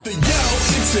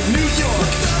into New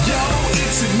York. Yo,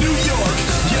 into New York.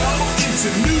 Yo, into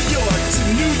New York. To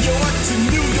New York, to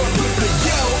New York. With the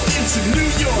yo, into New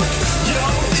York. Yo,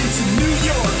 into New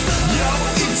York. Yo,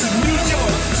 into New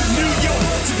York. To New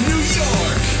York, to New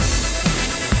York.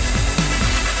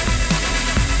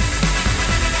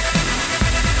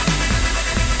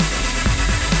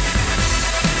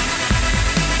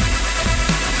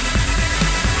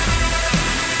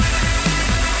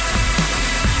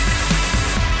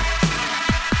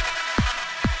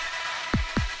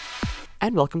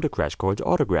 And welcome to Crash Chords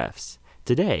Autographs.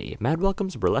 Today, Matt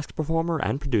welcomes burlesque performer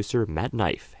and producer Matt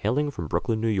Knife, hailing from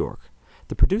Brooklyn, New York.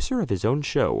 The producer of his own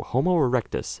show, Homo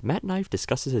Erectus, Matt Knife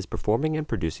discusses his performing and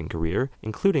producing career,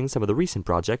 including some of the recent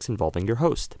projects involving your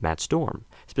host, Matt Storm,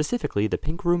 specifically the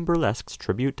Pink Room Burlesque's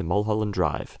tribute to Mulholland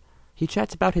Drive. He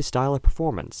chats about his style of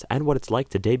performance and what it's like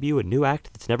to debut a new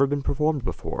act that's never been performed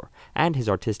before, and his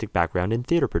artistic background in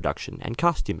theater production and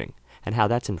costuming, and how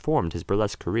that's informed his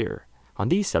burlesque career. On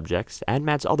these subjects, and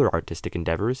Matt's other artistic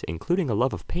endeavors, including a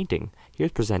love of painting,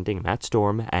 here's presenting Matt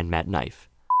Storm and Matt Knife.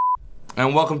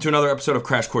 And welcome to another episode of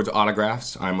Crash Chords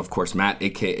Autographs. I'm, of course, Matt,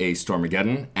 a.k.a.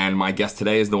 Stormageddon, and my guest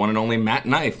today is the one and only Matt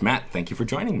Knife. Matt, thank you for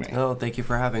joining me. Oh, thank you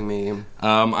for having me.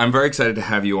 I'm very excited to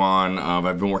have you on.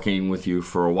 I've been working with you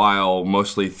for a while,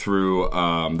 mostly through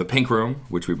the Pink Room,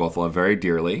 which we both love very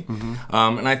dearly. Mm-hmm.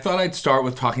 And I thought I'd start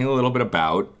with talking a little bit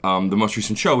about the most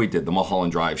recent show we did, the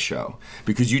Mulholland Drive show,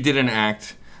 because you did an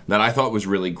act that I thought was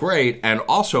really great, and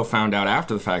also found out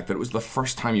after the fact that it was the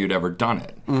first time you'd ever done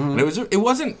it. Mm-hmm. And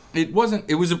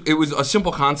it was a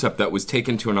simple concept that was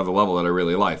taken to another level that I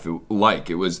really like.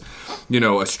 It was,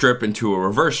 a strip into a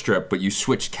reverse strip, but you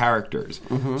switched characters.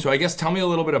 Mm-hmm. So I guess tell me a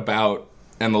little bit about,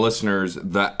 and the listeners,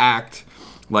 the act,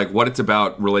 like what it's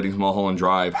about relating to Mulholland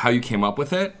Drive, how you came up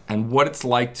with it, and what it's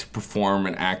like to perform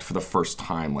an act for the first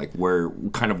time, like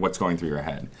what's going through your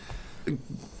head.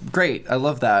 Great, I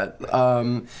love that.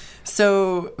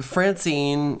 So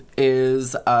Francine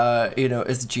is a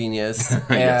genius, yes.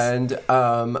 And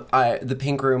the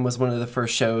Pink Room was one of the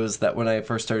first shows that when I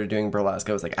first started doing burlesque,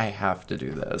 I was like, I have to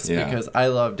do this because I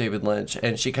love David Lynch,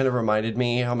 and she kind of reminded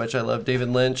me how much I love David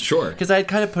Lynch. Sure, because I had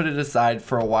kind of put it aside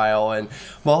for a while, and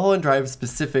Mulholland Drive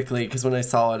specifically, because when I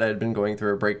saw it, I had been going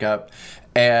through a breakup.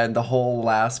 And the whole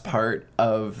last part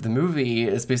of the movie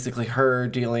is basically her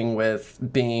dealing with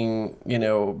being,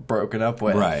 broken up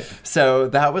with. Right.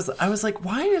 So I was like,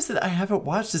 why is it I haven't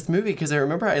watched this movie? Because I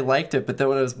remember I liked it, but then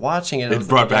when I was watching it, it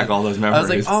brought back all those memories. I was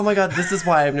like, oh my God, this is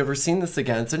why I've never seen this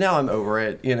again. So now I'm over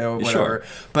it, whatever. Sure.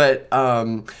 But,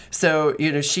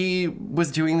 she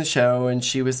was doing the show and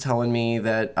she was telling me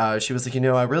that she was like,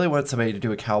 I really want somebody to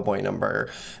do a cowboy number.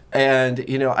 And,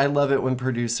 I love it when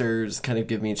producers kind of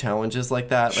give me challenges like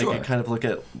that. Sure. Like, I kind of look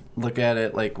at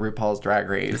it like RuPaul's Drag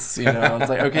Race, It's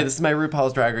like, okay, this is my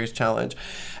RuPaul's Drag Race challenge.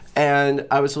 And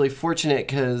I was really fortunate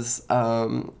because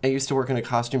I used to work in a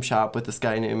costume shop with this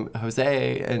guy named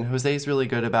Jose, and Jose's really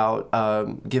good about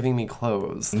giving me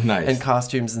clothes and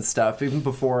costumes and stuff, even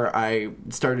before I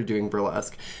started doing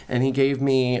burlesque. And he gave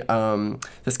me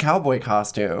this cowboy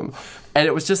costume, and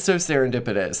it was just so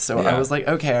serendipitous. So I was like,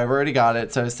 okay, I've already got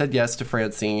it. So I said yes to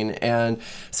Francine, and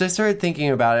so I started thinking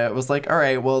about it. I was like, all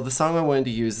right, well, the song I wanted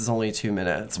to use is only 2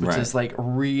 minutes, which is like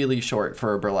really short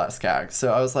for a burlesque act.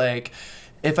 So I was like,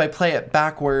 if I play it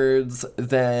backwards,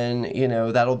 then,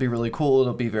 that'll be really cool.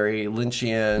 It'll be very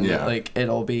Lynchian. Yeah. Like,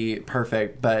 it'll be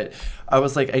perfect. But I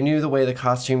was like, I knew the way the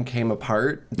costume came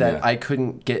apart that I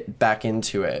couldn't get back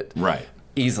into it. Right.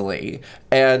 Easily.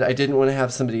 And I didn't want to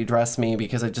have somebody dress me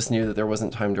because I just knew that there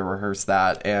wasn't time to rehearse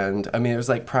that. And, there's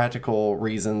like practical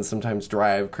reasons sometimes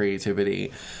drive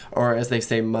creativity. Or as they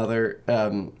say,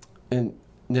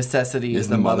 necessity is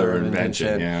the mother of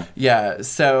invention. Yeah.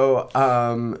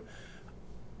 So,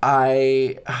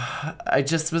 I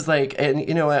just was like,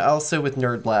 and also with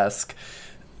Nerdlesque,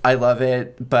 I love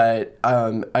it, but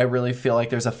I really feel like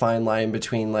there's a fine line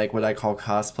between like what I call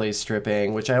cosplay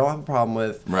stripping, which I don't have a problem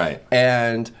with, right,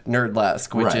 and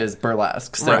Nerdlesque, which is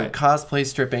burlesque. So cosplay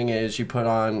stripping is you put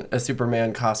on a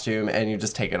Superman costume and you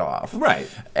just take it off, right,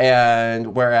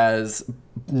 and whereas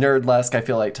Nerdlesque, I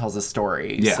feel like, tells a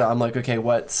story. Yeah. So I'm like, okay,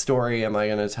 what story am I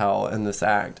going to tell in this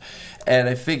act? And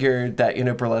I figured that,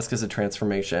 burlesque is a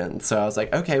transformation. So I was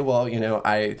like, okay, well,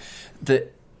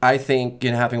 I think,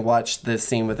 having watched this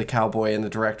scene with the cowboy and the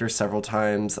director several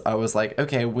times, I was like,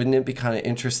 okay, wouldn't it be kind of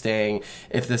interesting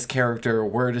if this character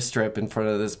were to strip in front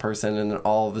of this person and then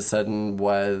all of a sudden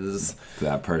was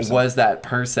that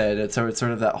person. And so it's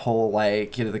sort of that whole,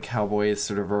 like, the cowboy is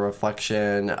sort of a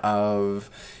reflection of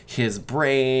his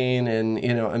brain, and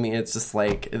it's just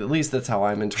like, at least that's how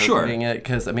I'm interpreting it,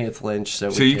 because it's Lynch, so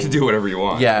you can do whatever you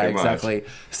want. Yeah, exactly.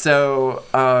 So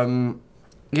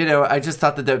I just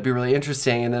thought that would be really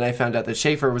interesting, and then I found out that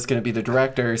Schaefer was going to be the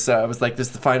director, so I was like, this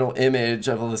is the final image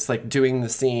of this, like, doing the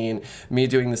scene, me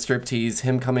doing the striptease,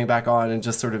 him coming back on and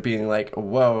just sort of being like,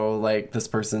 whoa, like, this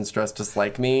person's dressed just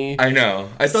like me. I know.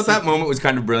 I thought that moment was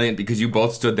kind of brilliant because you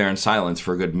both stood there in silence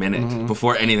for a good minute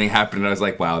before anything happened, and I was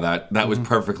like, wow, that was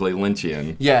perfectly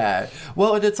Lynchian. Yeah.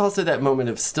 Well, and it's also that moment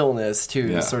of stillness, too,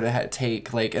 to sort of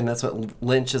take, like, and that's what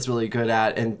Lynch is really good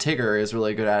at, and Tigger is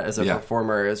really good at as a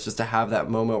performer, is just to have that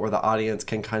moment where the audience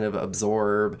can kind of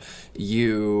absorb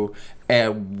you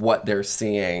and what they're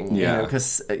seeing,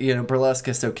 because burlesque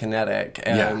is so kinetic,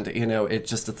 and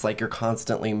it's like you're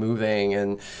constantly moving,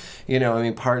 and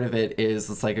part of it is,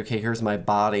 it's like, okay, here's my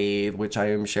body, which I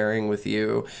am sharing with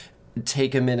you.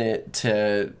 Take a minute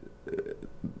to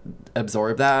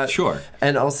absorb that. Sure.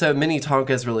 And also Minnie Tonka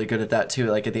is really good at that too.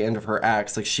 Like, at the end of her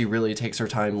acts, like, she really takes her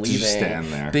time leaving. Just stand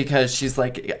there. Because she's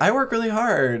like, I work really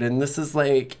hard, and this is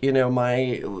like,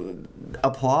 my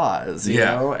applause, you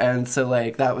know? And so,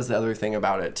 like, that was the other thing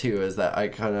about it too, is that I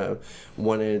kind of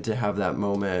wanted to have that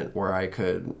moment where I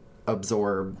could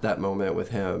absorb that moment with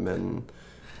him and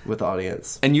with the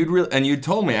audience. And you'd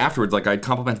told me afterwards, like, I'd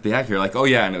complimented the actor, you're like, oh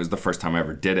yeah, and it was the first time I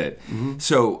ever did it.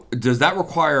 So does that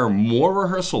require more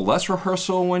rehearsal, less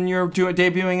rehearsal when you're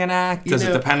debuting an act? Does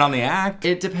it depend on the act?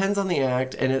 It depends on the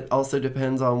act, and it also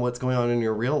depends on what's going on in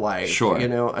your real life. Sure.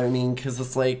 Because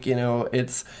it's like,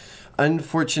 it's...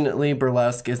 Unfortunately,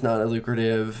 burlesque is not a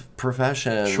lucrative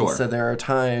profession. Sure. So there are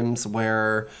times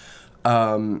where,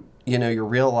 your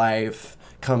real life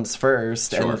comes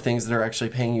first, and the things that are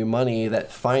actually paying you money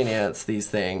that finance these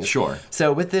things. Sure.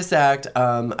 So with this act,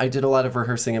 I did a lot of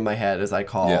rehearsing in my head, as I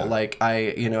call. Yeah. Like,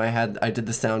 I did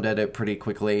the sound edit pretty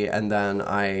quickly, and then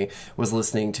I was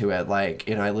listening to it, like,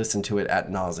 I listened to it ad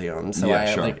nauseum. So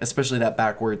like, especially that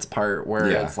backwards part where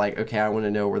it's like, okay, I want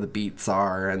to know where the beats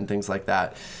are and things like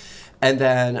that. And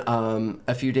then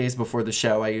a few days before the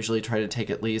show, I usually try to take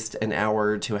at least an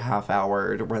hour to a half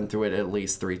hour to run through it at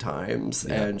least 3 times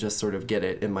and just sort of get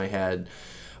it in my head.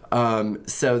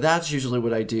 So that's usually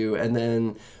what I do. And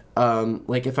then,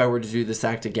 like, if I were to do this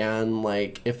act again,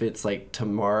 like, if it's, like,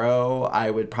 tomorrow, I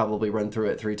would probably run through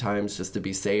it 3 times just to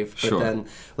be safe. But then,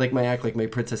 like, my act, like my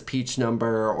Princess Peach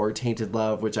number or Tainted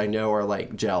Love, which I know are,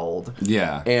 like, gelled.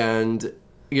 Yeah. And...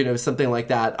 something like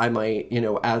that, I might,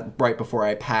 right before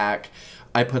I pack,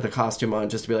 I put the costume on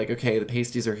just to be like, okay, the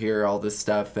pasties are here, all this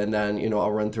stuff, and then,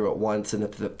 I'll run through it once, and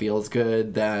if it feels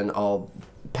good, then I'll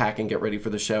pack and get ready for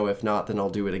the show. If not, then I'll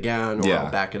do it again, or I'll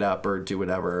back it up, or do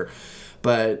whatever.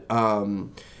 But,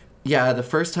 the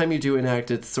first time you do an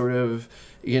act, it's sort of...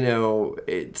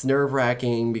 it's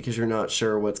nerve-wracking because you're not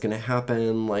sure what's going to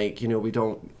happen. Like,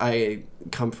 I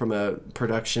come from a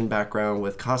production background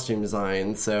with costume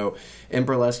design, so in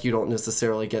burlesque, you don't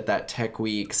necessarily get that tech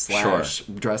week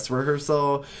 / dress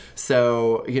rehearsal.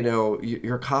 So,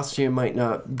 your costume might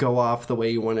not go off the way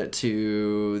you want it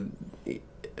to.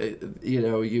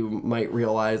 You might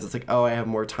realize it's like, oh, I have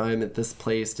more time at this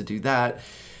place to do that.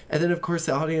 And then, of course,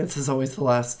 the audience is always the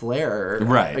last layer.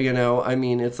 Right.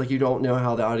 It's like you don't know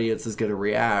how the audience is going to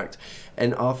react.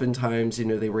 And oftentimes,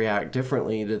 they react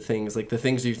differently to things. Like, the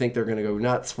things you think they're going to go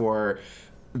nuts for,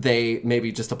 they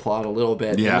maybe just applaud a little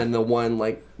bit. Yeah. And then the one,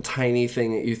 like, tiny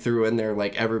thing that you threw in there,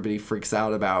 like, everybody freaks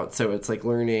out about. So it's like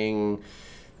learning...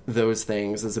 those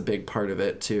things is a big part of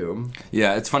it too.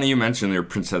 Yeah, it's funny you mentioned your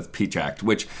Princess Peach act,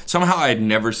 which somehow I had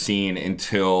never seen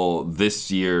until this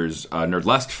year's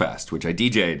Nerdlesque Fest, which I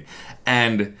DJ'd.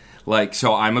 And like,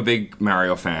 so I'm a big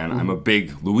Mario fan. I'm a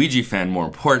big Luigi fan, more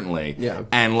importantly. Yeah.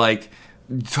 And like,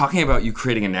 talking about you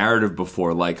creating a narrative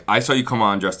before, like, I saw you come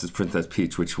on dressed as Princess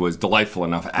Peach, which was delightful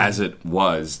enough as it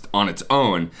was on its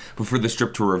own, but for the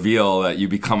strip to reveal that you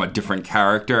become a different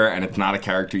character and it's not a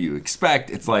character you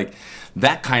expect, it's like,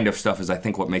 that kind of stuff is, I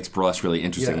think, what makes burlesque really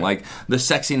interesting. Yeah. Like, the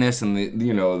sexiness and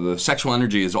the sexual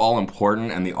energy is all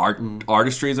important, and the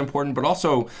artistry is important, but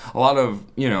also a lot of,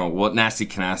 what Nasty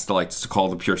Canasta likes to call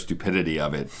the pure stupidity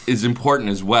of it is important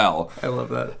as well. I love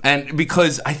that. And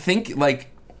because I think, like,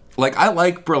 like, I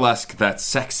like burlesque that's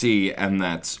sexy and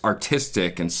that's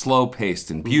artistic and slow-paced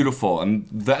and beautiful, and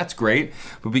that's great.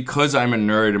 But because I'm a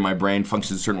nerd and my brain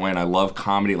functions a certain way and I love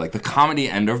comedy, like, the comedy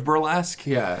end of burlesque,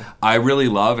 I really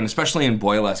love. And especially in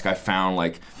boylesque, I found,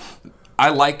 like, I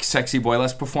like sexy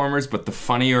boylesque performers, but the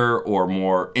funnier or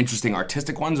more interesting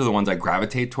artistic ones are the ones I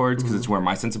gravitate towards because it's where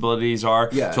my sensibilities are.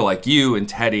 Yeah. So, like, you and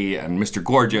Teddy and Mr.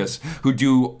 Gorgeous, who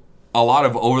do a lot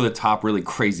of over-the-top, really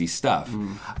crazy stuff.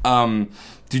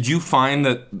 Did you find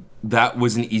that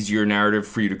was an easier narrative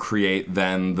for you to create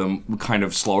than the kind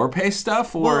of slower-paced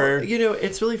stuff? Or Well, you know,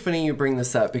 it's really funny you bring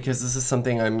this up because this is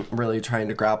something I'm really trying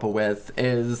to grapple with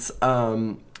is...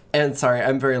 and sorry,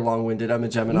 I'm very long-winded. I'm a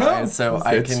Gemini, so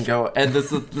I can go... And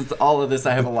this is all of this,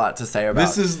 I have a lot to say about.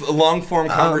 This is a long-form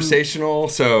conversational,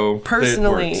 so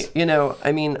personally, it works. you know,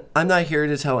 I mean, I'm not here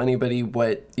to tell anybody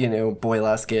what, you know,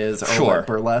 boylesque is or what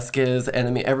burlesque is. And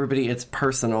I mean, everybody, it's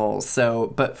personal.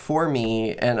 So, but for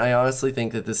me, and I honestly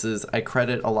think that this is... I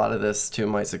credit a lot of this to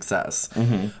my success.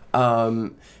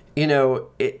 You know,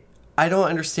 I don't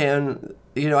understand...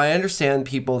 You know, I understand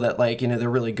people that, like, you know, they're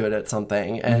really good at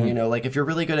something. And, you know, like, if you're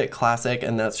really good at classic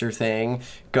and that's your thing,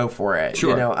 go for it.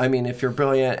 Sure. You know, I mean, if you're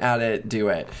brilliant at it, do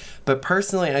it. But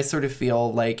personally, I sort of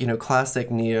feel like, you know,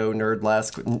 classic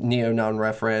neo-nerdlesque,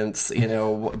 neo-non-reference, you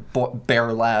know,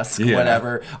 bearlesque,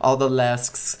 whatever, all the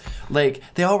lesques, like,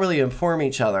 they all really inform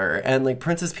each other. And, like,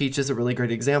 Princess Peach is a really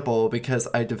great example because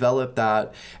I developed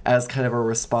that as kind of a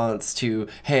response to,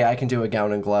 hey, I can do a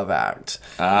gown and glove act.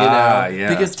 You know?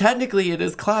 Because technically it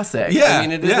is classic. I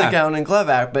mean, it is a gown and glove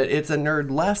act, but it's a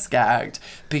nerdlesque act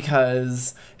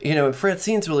because, you know,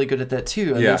 Francine's really good at that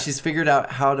too. And then she's figured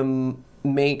out how to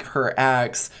make her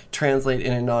acts translate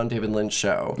in a non-David Lynch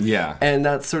show. And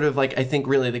that's sort of like, I think,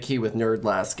 really the key with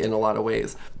nerdlesque in a lot of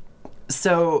ways.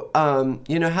 So,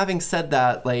 you know, having said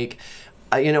that, like,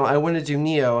 you know, I want to do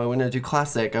neo, I want to do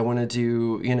classic, I want to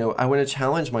do, you know, I want to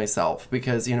challenge myself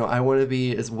because, you know, I want to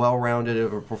be as well-rounded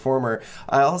of a performer.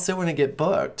 I also want to get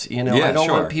booked, you know. I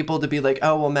don't want people to be like,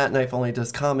 oh, well, Matt Knife only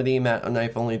does comedy, Matt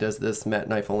Knife only does this, Matt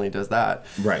Knife only does that.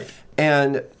 Right.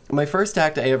 And my first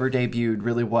act I ever debuted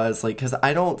really was, like, because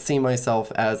I don't see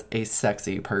myself as a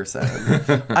sexy person.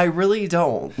 I really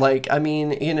don't. Like, I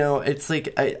mean, you know, it's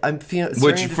like, I'm feeling...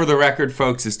 Which, for the record,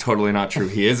 folks, is totally not true.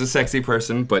 He is a sexy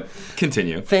person, but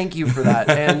continue. Thank you for that.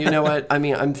 And you know what? I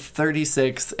mean, I'm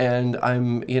 36, and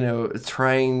I'm, you know,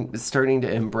 starting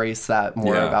to embrace that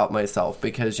more about myself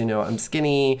because, you know, I'm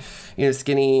skinny. You know,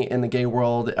 skinny in the gay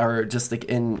world, or just, like,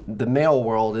 in the male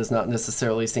world, is not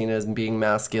necessarily seen as being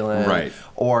masculine. Right.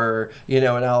 Or, you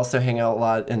know, and I also hang out a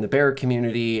lot in the bear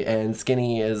community, and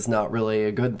skinny is not really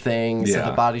a good thing. So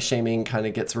the body shaming kind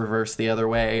of gets reversed the other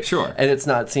way. Sure. And it's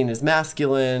not seen as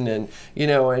masculine. And, you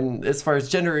know, and as far as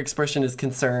gender expression is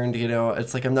concerned, you know,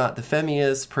 it's like I'm not the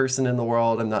femmiest person in the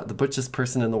world. I'm not the butchest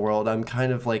person in the world. I'm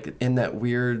kind of like in that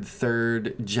weird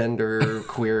third gender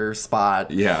queer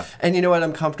spot. And you know what?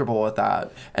 I'm comfortable with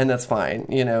that. And that's fine.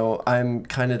 You know, I'm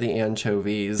kind of the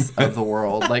anchovies of the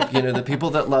world. Like, you know, the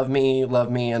people that love me,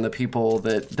 and the people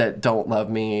that don't love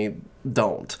me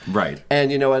don't. Right.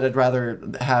 And you know what? I'd rather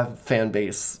have fan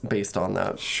base based on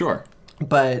that. Sure.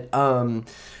 But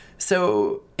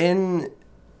so in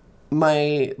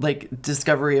my, like,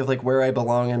 discovery of, like, where I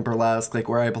belong in burlesque, like,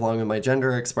 where I belong in my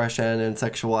gender expression and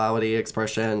sexuality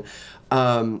expression,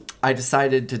 I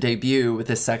decided to debut with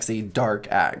this sexy dark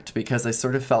act because I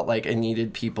sort of felt like I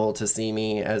needed people to see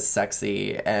me as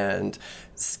sexy and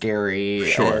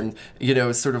scary and, you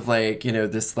know, sort of like, you know,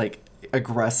 this, like,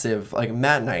 aggressive, like,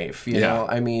 Matt Knife, you know?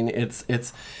 I mean, it's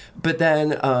but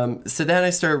then so then I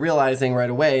started realizing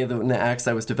right away that in the acts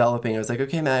I was developing, I was like,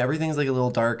 okay, Matt, everything's like a little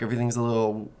dark, everything's a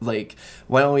little, like,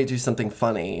 why don't we do something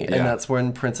funny? And that's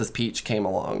when Princess Peach came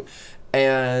along.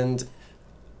 And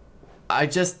I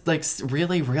just, like,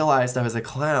 really realized I was a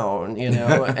clown, you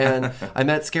know, and I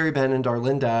met Scary Ben and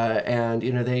Darlinda, and,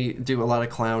 you know, they do a lot of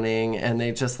clowning, and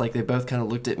they just, like, they both kind of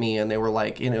looked at me, and they were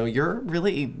like, you know, you're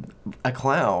really a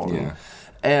clown.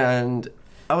 And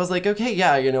I was like, okay,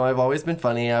 yeah, you know, I've always been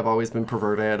funny, I've always been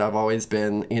perverted, I've always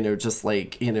been, you know, just,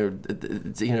 like, you know,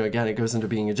 again, it goes into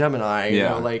being a Gemini, you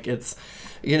know, like, it's,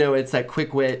 you know, it's that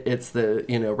quick wit, it's the,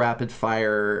 you know, rapid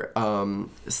fire,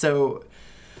 so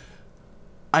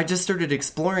I just started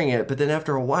exploring it, but then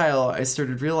after a while, I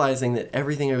started realizing that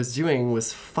everything I was doing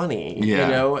was funny, you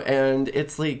know? And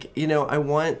it's like, you know, I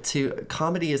want to...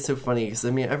 Comedy is so funny, because,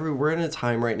 I mean, we're in a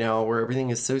time right now where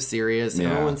everything is so serious,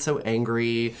 everyone's so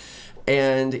angry,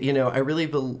 And, you know, I really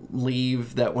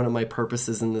believe that one of my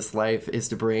purposes in this life is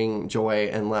to bring joy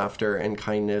and laughter and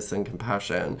kindness and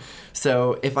compassion.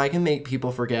 So if I can make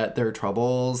people forget their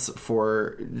troubles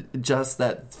for just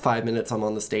that 5 minutes I'm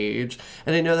on the stage,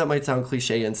 and I know that might sound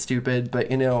cliche and stupid, but,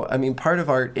 you know, I mean, part of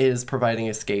art is providing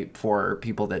escape for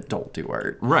people that don't do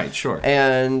art. Right, sure.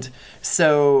 And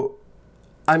so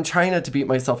I'm trying not to beat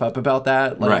myself up about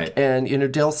that. Like, Right. And, you know,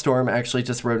 Dale Storm actually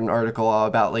just wrote an article all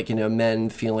about, like, you know, men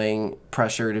feeling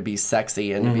pressure to be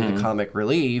sexy and to be the comic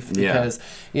relief. Yeah. Because,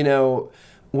 you know,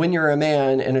 when you're a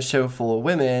man in a show full of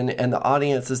women and the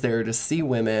audience is there to see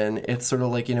women, it's sort of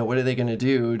like, you know, what are they going to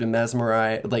do to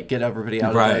mesmerize, like, get everybody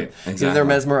out Right, of it? You know, exactly. they're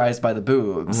mesmerized by the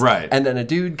boobs. Right. And then a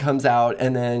dude comes out,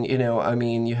 and then, you know, I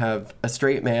mean, you have a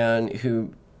straight man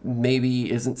who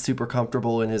maybe isn't super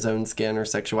comfortable in his own skin or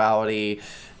sexuality.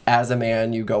 As a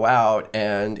man, you go out,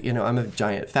 and, you know, I'm a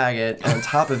giant faggot on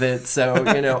top of it.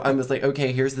 So, you know, I'm just like,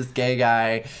 okay, here's this gay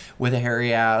guy with a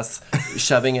hairy ass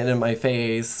shoving it in my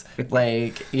face.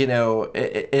 Like, you know,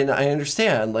 and I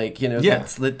understand, like, you know, Yeah.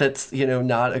 that's, you know,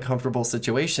 not a comfortable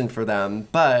situation for them.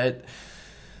 But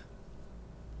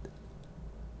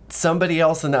somebody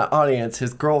else in that audience,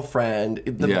 his girlfriend,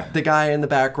 the guy in the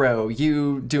back row,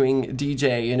 you doing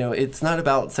DJ, you know, it's not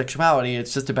about sexuality.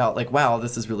 It's just about, like, wow,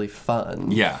 this is really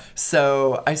fun. Yeah.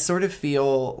 So I sort of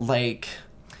feel like,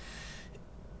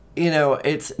 you know,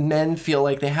 it's men feel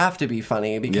like they have to be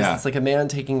funny because Yeah. it's like a man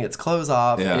taking its clothes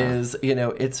off Yeah. is, you know,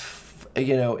 it's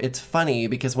funny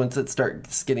because once it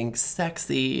starts getting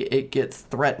sexy, it gets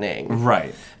threatening.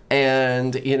 Right.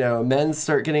 And, you know, men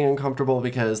start getting uncomfortable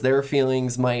because their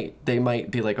feelings might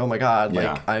be like, oh my God, like,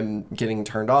 Yeah. I'm getting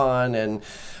turned on. And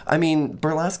I mean,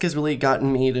 burlesque has really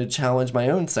gotten me to challenge my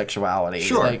own sexuality.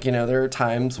 Sure. Like, you know, there are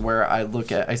times where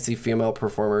I see female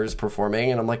performers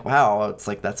performing and I'm like, wow, it's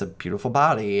like, that's a beautiful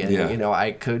body. And, Yeah. you know,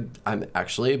 I'm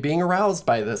actually being aroused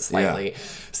by this slightly. Yeah.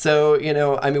 So, you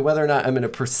know, I mean, whether or not I'm going to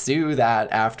pursue that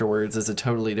afterwards is a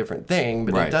totally different thing,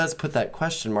 but Right. it does put that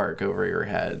question mark over your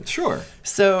head. Sure.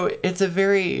 So it's a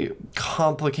very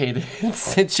complicated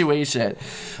situation.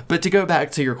 But to go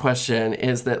back to your question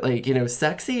is that, like, you know,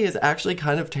 sexy is actually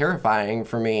kind of terrifying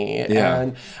for me. Yeah.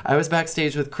 And I was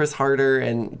backstage with Chris Harder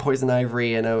and Poison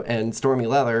Ivory and Stormy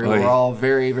Leather, who Oh, were yeah. all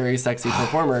very, very sexy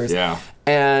performers. Yeah.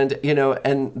 And, you know,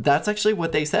 and that's actually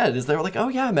what they said is they were like, oh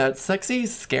yeah, Matt, sexy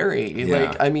is scary. Yeah.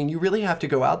 Like, I mean, you really have to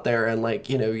go out there and, like,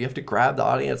 you know, you have to grab the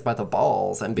audience by the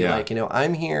balls and be Yeah. like, you know,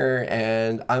 I'm here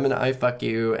and I'm gonna I fuck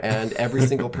you and every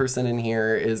single person in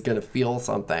here is gonna feel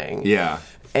something. Yeah.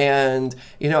 And,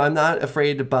 you know, I'm not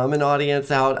afraid to bum an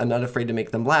audience out. I'm not afraid to make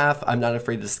them laugh. I'm not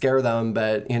afraid to scare them.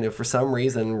 But, you know, for some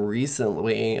reason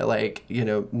recently, like, you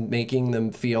know, making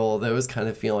them feel those kind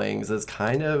of feelings is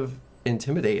kind of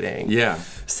intimidating. Yeah.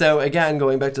 So again,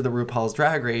 going back to the RuPaul's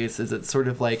Drag Race, is it's sort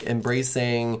of like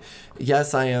embracing,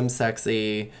 yes, I am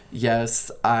sexy.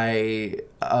 Yes, I,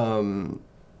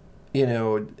 you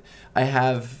know, I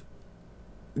have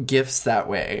gifts that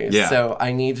way. Yeah. So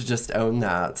I need to just own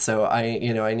that. So I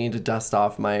need to dust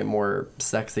off my more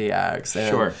sexy acts. And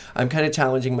Sure. I'm kind of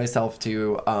challenging myself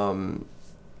to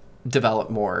develop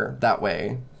more that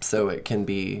way so it can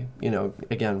be, you know,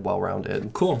 again,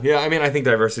 well-rounded. Cool. Yeah, I mean, I think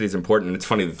diversity is important. It's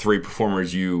funny, the three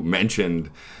performers you mentioned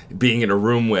being in a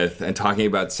room with and talking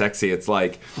about sexy, it's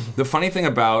like, the funny thing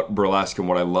about burlesque and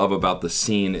what I love about the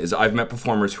scene is I've met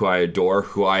performers who I adore,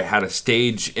 who I had a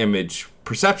stage image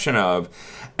perception of,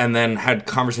 and then had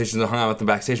conversations and hung out with them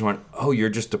backstage and went, oh, you're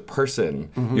just a person.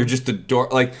 You're just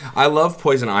like, I love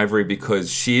Poison Ivory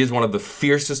because she is one of the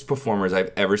fiercest performers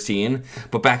I've ever seen,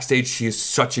 but backstage she is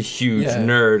such a huge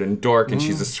nerd and dork, and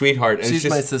she's a sweetheart. And She's it's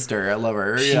just, my sister. I love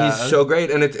her. she's so great,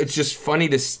 and it's just funny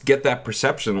to get that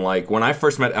perception. Like, when I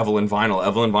first met Evelyn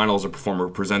Vinyl is a performer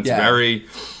who presents very,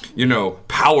 you know,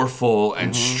 powerful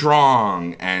and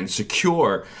strong and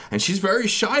secure, and she's very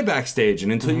shy backstage,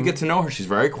 and until you get to know her, she's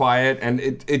very quiet, and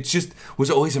it just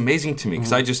was always amazing to me,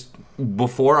 because I just,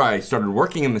 before I started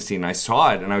working in the scene, I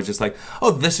saw it, and I was just like,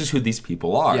 oh, this is who these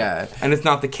people are. Yeah. And it's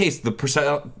not the case. The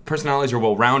personalities are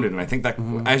well-rounded, and I think that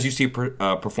as you see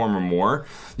a performer more,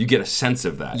 you get a sense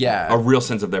of that. Yeah. A real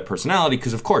sense of their personality,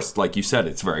 because, of course, like you said,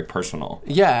 it's very personal.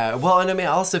 Yeah, well, and I mean,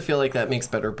 I also feel like that makes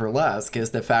better burlesque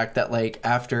is the fact that, like,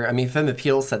 after, I mean, Femme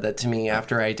Appeal said that to me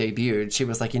after I debuted. She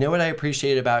was like, you know what I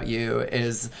appreciate about you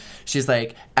is, she's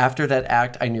like, after that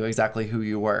act, I knew exactly who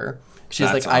you were. She's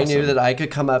That's like, I knew awesome. that I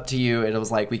could come up to you and it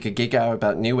was like, we could geek out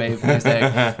about new wave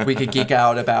music. We could geek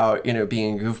out about, you know,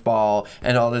 being a goofball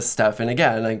and all this stuff. And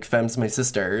again, like, Femme's my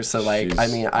sister. So, like, She's I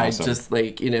mean, awesome. I just,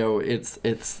 like, you know, it's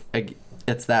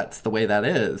that's the way that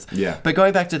is. Yeah. But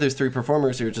going back to those 3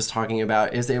 performers we were just talking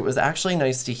about, is it was actually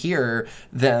nice to hear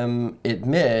them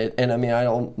admit, and I mean, I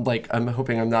don't, like, I'm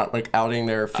hoping I'm not, like, outing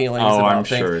their feelings about I'm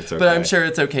things. sure it's okay. But I'm sure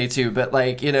it's okay, too. But,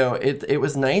 like, you know, it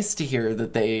was nice to hear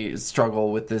that they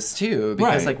struggle with this, too.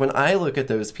 Because, Right. like, when I look at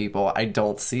those people, I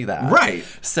don't see that. Right.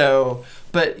 So...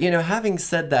 But, you know, having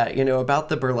said that, you know, about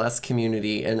the burlesque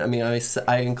community, and I mean,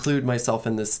 I include myself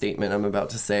in this statement I'm about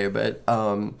to say, but,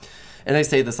 and I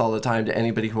say this all the time to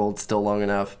anybody who holds still long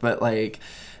enough, but, like,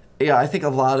 yeah, I think a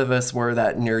lot of us were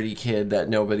that nerdy kid that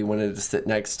nobody wanted to sit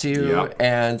next to, Yep.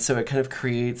 and so it kind of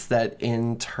creates that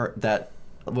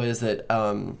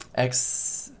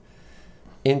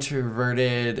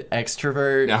introverted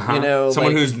extrovert, you know,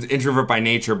 someone like, who's introvert by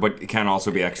nature but can also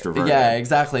be extroverted. yeah,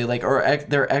 exactly. Like, or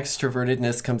their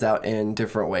extrovertedness comes out in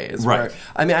different ways. Right. Where,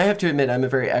 I mean, I have to admit, I'm a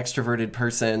very extroverted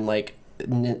person, like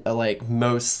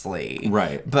mostly.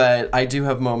 Right. But I do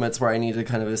have moments where I need to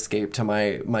kind of escape to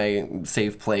my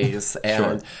safe place,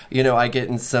 and Sure. you know, I get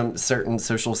in some certain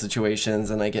social situations,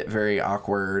 and I get very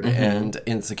awkward and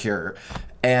insecure.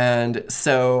 And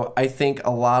so I think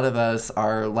a lot of us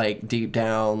are, like, deep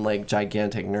down, like,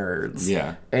 gigantic nerds.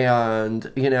 Yeah.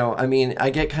 And, you know, I mean,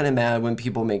 I get kind of mad when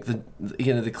people make the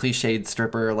cliched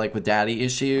stripper, like, with daddy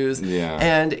issues. Yeah.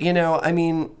 And, you know, I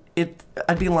mean,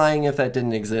 I'd be lying if that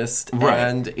didn't exist. Right.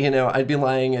 And, you know, I'd be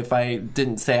lying if I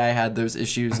didn't say I had those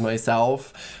issues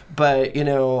myself. But, you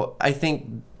know, I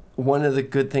think one of the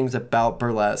good things about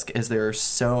burlesque is there are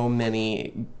so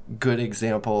many good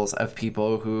examples of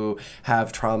people who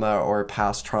have trauma or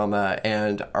past trauma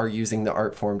and are using the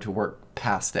art form to work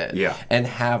past it. Yeah. And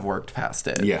have worked past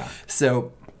it. Yeah.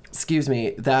 So, excuse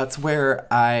me, that's where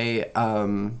I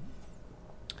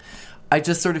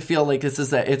just sort of feel like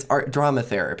it's art drama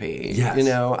therapy. Yes. You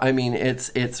know, I mean,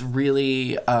 it's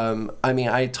really, I mean,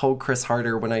 I told Chris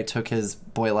Harder when I took his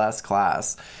Boylesque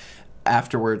class,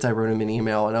 afterwards I wrote him an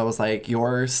email and I was like,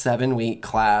 your 7-week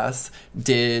class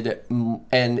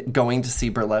and going to see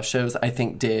burlesque shows, I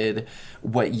think did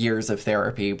what years of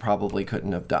therapy probably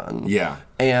couldn't have done. Yeah.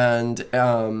 And,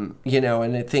 you know,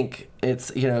 and I think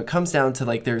it's, you know, it comes down to,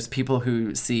 like, there's people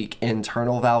who seek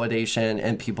internal validation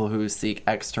and people who seek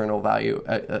external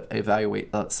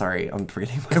sorry, I'm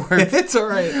forgetting my words. It's all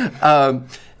right.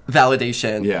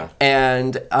 Validation. Yeah.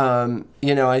 And,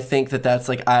 you know, I think that's,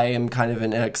 like, I am kind of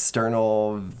an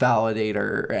external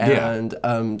validator.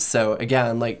 And so,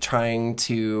 again, like, trying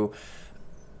to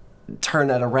turn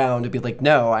that around to be like,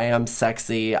 no, I am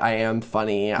sexy, I am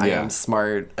funny, I am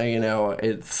smart, you know,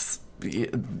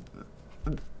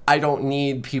 I don't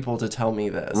need people to tell me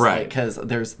this. Right. Because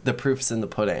there's the proof's in the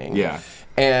pudding. Yeah.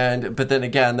 But then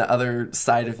again, the other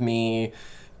side of me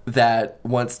that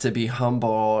wants to be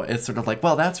humble is sort of like,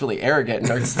 well, that's really arrogant and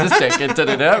narcissistic and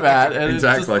da-da-da, Matt. And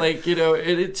Exactly. it's just like, you know,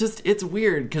 it's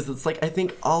weird because it's like, I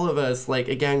think all of us, like,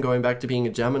 again, going back to being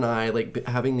a Gemini, like,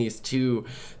 having these two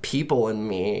people in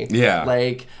me. Yeah.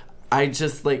 Like, I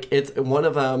just, like, it's one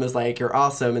of them is like, you're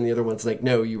awesome, and the other one's like,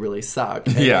 no, you really suck.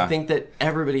 And Yeah. I think that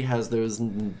everybody has those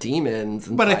demons.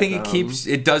 But I think inside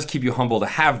them. it does keep you humble to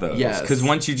have those. Yes. Because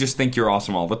once you just think you're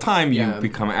awesome all the time, you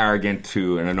become arrogant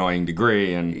to an annoying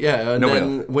degree. And And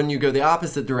then when you go the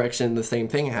opposite direction, the same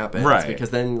thing happens. Right. Because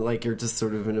then, like, you're just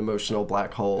sort of an emotional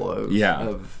black hole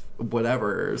of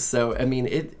whatever. So, I mean,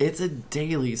 it's a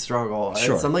daily struggle.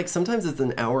 Sure. Sometimes it's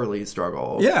an hourly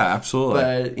struggle. Yeah, absolutely.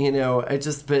 But, you know,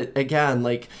 but again,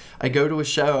 like, I go to a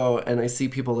show and I see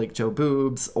people like Joe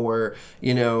Boobs or,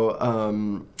 you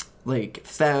know, like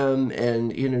Femme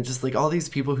and, you know, just like all these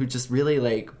people who just really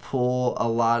like pull a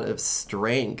lot of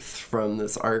strength from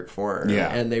this art form.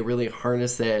 Yeah. And they really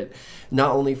harness it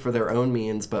not only for their own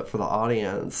means, but for the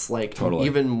audience, like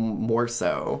even more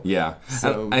so. Yeah.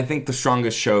 So, I think the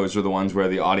strongest shows are the ones where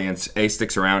the audience A,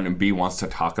 sticks around, and B, wants to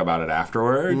talk about it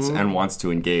afterwards and wants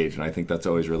to engage. And I think that's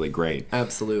always really great.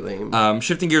 Absolutely.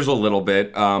 Shifting gears a little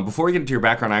bit, before we get into your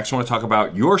background, I actually want to talk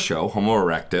about your show, Homo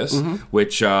Erectus,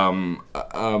 which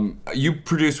you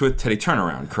produced with Teddy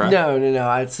Turnaround, correct? No.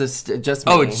 It's just me.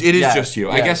 Oh, it is just you.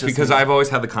 I guess because me. I've always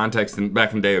had the context back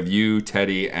in the day of you,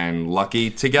 Teddy, and Lucky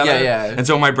together. Yeah. And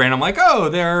so in my brain, I'm like, oh,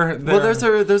 they're... Well,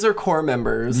 those are core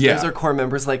members. Yeah. Those are core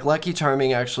members. Like, Lucky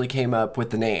Charming actually came up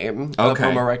with the name of Okay.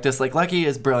 Homo Erectus. Like, Lucky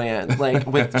is brilliant, like,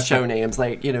 with show names.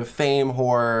 Like, you know, Fame,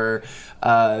 Horror,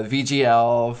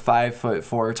 VGL,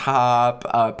 5'4"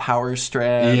 Top, Power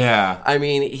Strip. Yeah. I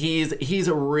mean, he's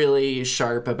really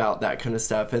sharp about that kind of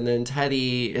stuff. and then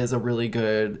Teddy is a really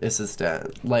good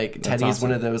assistant. Like, Teddy's awesome.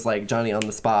 one of those, like, Johnny on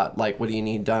the spot, like, what do you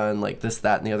need done, like, this,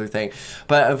 that, and the other thing.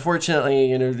 But unfortunately,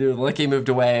 you know, Lucky moved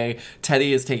away.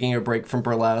 Teddy is taking a break from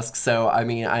burlesque, so, I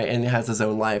mean, and has his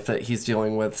own life that he's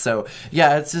dealing with. So,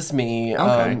 yeah, it's just me.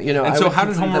 Okay. You know, And I so would how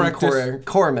did consider Homo them erectus-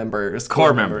 core members.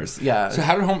 Core members. Yeah. So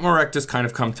how did Homo erectus kind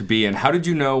of come to be, and how did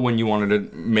you know when you wanted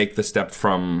to make the step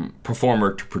from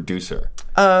performer to producer?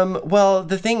 Well,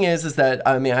 the thing is that,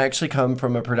 I mean, I actually come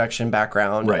from a production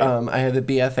background. Right. I have a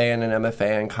BFA and an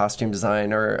MFA in costume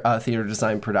design or theater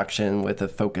design production with a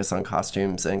focus on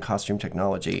costumes and costume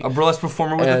technology. A burlesque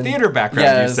performer with a And- theater background,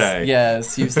 yes, you say?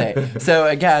 Yes, you say. So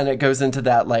again, it goes into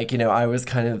that, like, you know, I was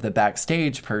kind of the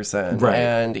backstage person. Right.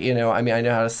 And, you know, I mean, I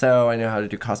know how to sew, I know how to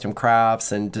do costume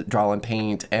crafts and draw and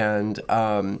paint and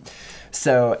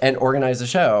and organize a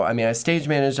show. I mean, I stage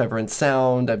managed, I've run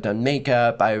sound, I've done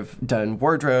makeup, I've done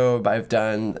wardrobe, I've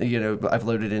done, you know, I've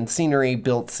loaded in scenery,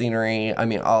 built scenery. I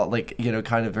mean, all, like, you know,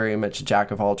 kind of very much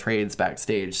jack of all trades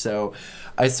backstage. So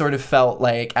I sort of felt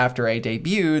like after I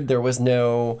debuted, there was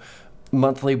no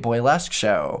monthly boylesque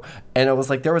show, and it was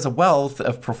like there was a wealth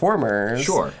of performers.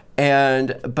 Sure.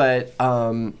 And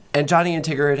Johnny and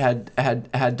Tigger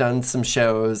had done some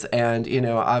shows, and, you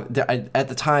know, at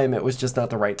the time it was just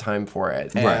not the right time for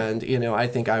it. Right. And, you know, I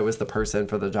think I was the person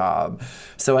for the job.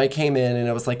 So I came in and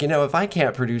I was like, you know, if I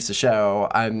can't produce a show,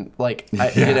 I'm like,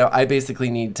 you know, I basically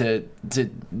need to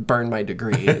burn my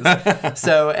degrees.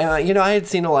 So, you know, I had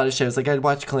seen a lot of shows. Like, I'd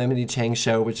watched Calamity Chang's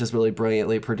show, which is really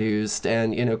brilliantly produced,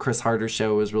 and, you know, Chris Harder's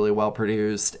show was really well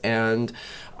produced, and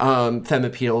Femme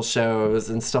Appeal shows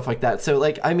and stuff like that. So,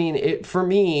 like, I mean, for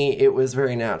me, it was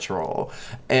very natural.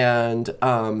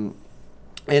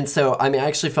 And so, I mean, I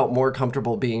actually felt more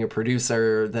comfortable being a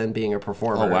producer than being a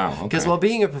performer. Oh, wow. Okay. Because, well,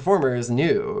 being a performer is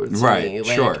new to Right, me.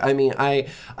 Like, sure. I mean, I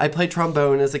played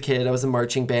trombone as a kid. I was in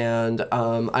marching band.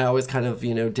 I always kind of,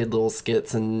 you know, did little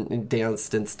skits and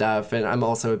danced and stuff. And I'm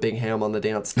also a big ham on the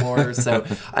dance floor. So,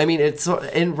 I mean, it's,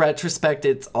 in retrospect,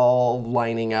 it's all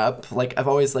lining up. Like, I've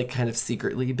always, like, kind of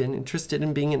secretly been interested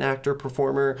in being an actor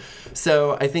performer.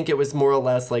 So I think it was more or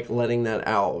less like letting that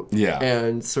out. Yeah.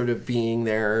 And sort of being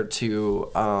there to,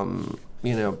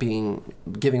 you know,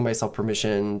 giving myself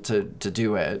permission to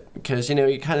do it. Because, you know,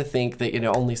 you kind of think that, you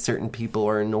know, only certain people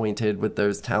are anointed with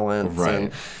those talents. Right.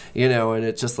 And, you know, and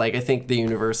it's just like, I think the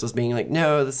universe was being like,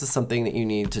 no, this is something that you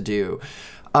need to do.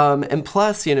 And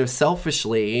plus, you know,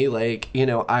 selfishly, like, you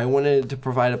know, I wanted to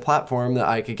provide a platform that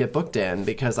I could get booked in,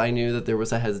 because I knew that there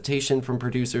was a hesitation from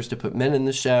producers to put men in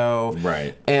the show.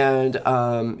 Right. And,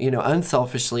 you know,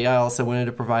 unselfishly, I also wanted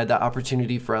to provide that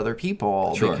opportunity for other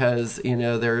people. Sure. Because, you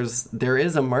know, there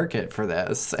is a market for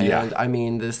this. And, Yeah. I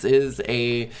mean, this is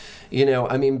you know,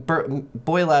 I mean,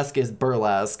 boylesque is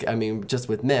burlesque, I mean, just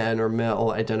with men or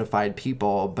male-identified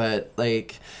people. But,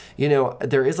 like, you know,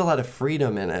 there is a lot of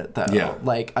freedom in it, though. Yeah.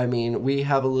 Like, I mean, we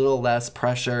have a little less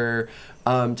pressure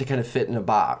to kind of fit in a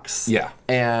box. Yeah.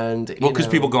 And, Well, because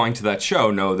people going to that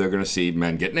show know they're going to see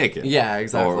men get naked. Yeah,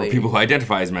 exactly. Or people who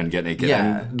identify as men get naked.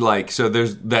 Yeah. And, like, so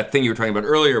there's that thing you were talking about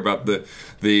earlier about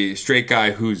the straight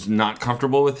guy who's not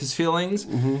comfortable with his feelings.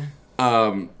 Mm-hmm.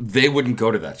 They wouldn't go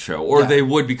to that show. Or Yeah. they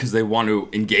would because they want to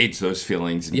engage those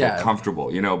feelings and Yeah. get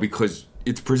comfortable, you know, because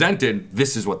it's presented,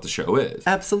 this is what the show is.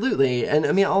 Absolutely. And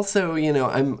I mean, also, you know,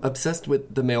 I'm obsessed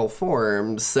with the male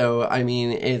form. So, I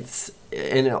mean, it's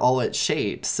in all its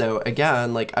shapes. So,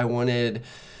 again, like, I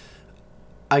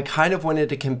kind of wanted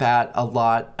to combat a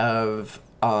lot of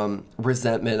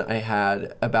resentment I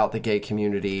had about the gay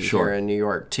community Sure. here in New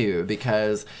York, too,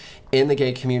 because in the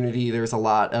gay community, there's a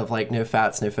lot of, like, no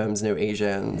fats, no femmes, no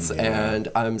Asians. Yeah.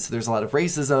 And so there's a lot of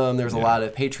racism, there's a lot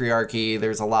of patriarchy,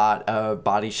 there's a lot of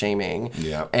body shaming.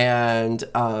 Yeah. And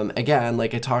again,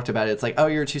 like I talked about, it's like, oh,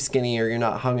 you're too skinny, or you're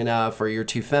not hung enough, or you're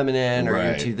too feminine, or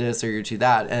you're Right. too this, or you're too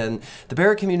that. And the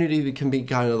bear community can be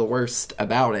kind of the worst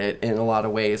about it in a lot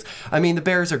of ways. I mean, the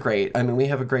bears are great. I mean, we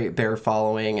have a great bear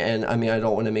following, and I mean, I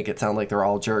don't want to make it sound like they're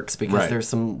all jerks, because Right. there's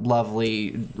some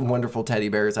lovely, wonderful teddy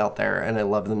bears out there, and I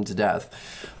love them to death.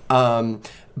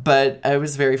 But I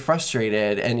was very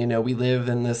frustrated, and, you know, we live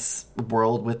in this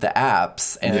world with the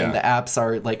apps, and Yeah. the apps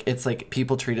are like, it's like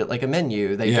people treat it like a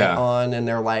menu. They Yeah. get on and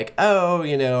they're like, oh,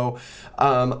 you know,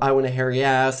 I want a hairy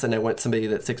ass, and I want somebody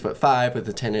that's 6'5" with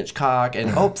a 10-inch cock,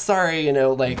 and oh, sorry, you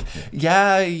know, like,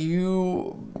 yeah,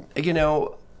 you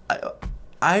know,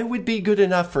 I would be good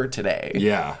enough for today.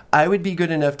 Yeah. I would be good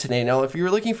enough today. Now, if you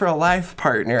were looking for a life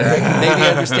partner, I can maybe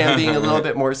understand being a little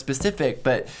bit more specific,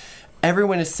 but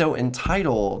everyone is so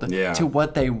entitled Yeah. to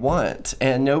what they want,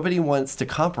 and nobody wants to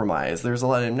compromise. There's a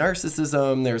lot of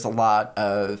narcissism, there's a lot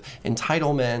of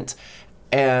entitlement,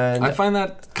 And I find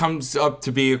that comes up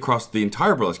to be across the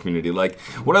entire burlesque community. Like,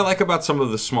 what I like about some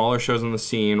of the smaller shows on the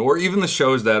scene, or even the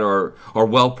shows that are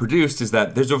well produced, is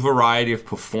that there's a variety of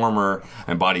performer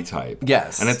and body type.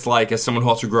 Yes. And it's like, as someone who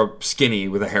also grew up skinny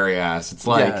with a hairy ass, it's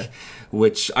like, Yeah.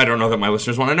 which I don't know that my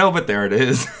listeners want to know, but there it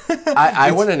is.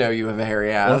 I want to know you have a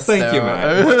hairy ass. Well, thank you, so-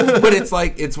 man. But it's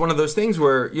like, it's one of those things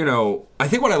where, you know, I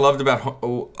think what I loved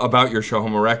about your show,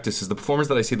 Homo erectus, is the performers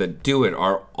that I see that do it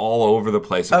are all over the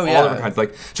place. Oh, all yeah. different kinds.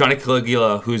 Like Johnny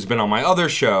Caligula, who's been on my other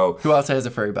show, Who also has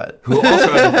a furry butt? who also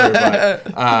has a furry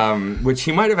butt, which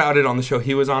he might have outed on the show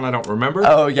he was on. I don't remember.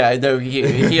 Oh, yeah. No,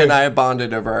 he and I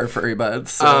bonded over our furry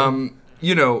butts. So.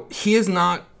 You know, he is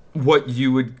not what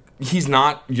you would. He's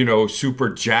not, you know, super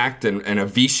jacked and a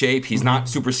V shape. He's not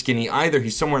super skinny either.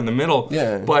 He's somewhere in the middle.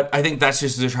 Yeah. But I think that's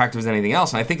just as attractive as anything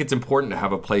else. And I think it's important to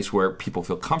have a place where people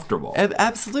feel comfortable.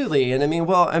 Absolutely. And I mean,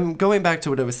 well, I'm going back to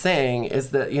what I was saying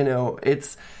is that,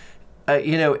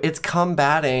 it's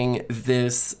combating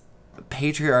this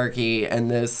patriarchy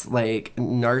and this like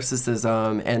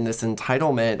narcissism and this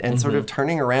entitlement and sort of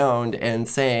turning around and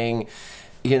saying,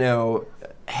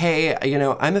 hey,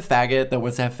 I'm a faggot that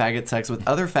wants to have faggot sex with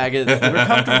other faggots that are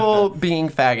comfortable being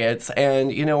faggots.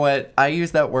 And you know what? I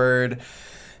use that word.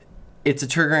 It's a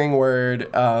triggering word.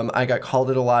 I got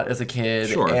called it a lot as a kid.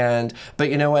 Sure. But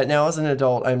you know what? Now as an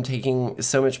adult, I'm taking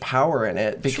so much power in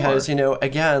it because, Sure.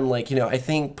 Again, I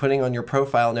think putting on your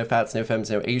profile, no fats, no femmes,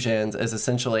 no Asians, is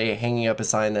essentially hanging up a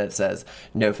sign that says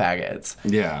no faggots.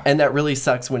 Yeah. And that really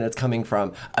sucks when it's coming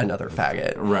from another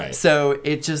faggot. Right. So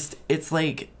it's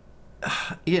like,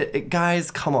 guys,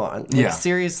 come on. Like, Yeah.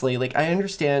 seriously, I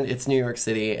understand it's New York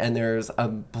City and there's a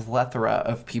plethora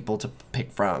of people to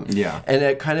pick from. Yeah. And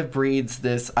it kind of breeds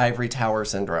this ivory tower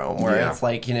syndrome where Yeah. it's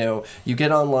like, you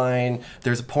get online,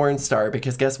 there's a porn star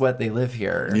because guess what? They live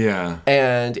here. Yeah.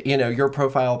 And, your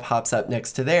profile pops up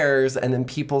next to theirs and then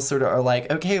people sort of are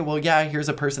like, okay, well, yeah, here's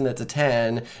a person that's a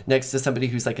 10 next to somebody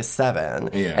who's like a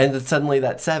 7. Yeah. And then suddenly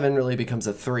that 7 really becomes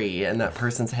a 3 in that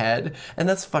person's head. And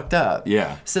that's fucked up.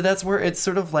 Yeah. So that's where it's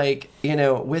sort of like,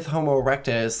 with Homo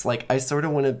erectus, I sort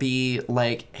of want to be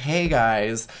like, hey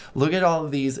guys, look at all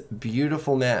of these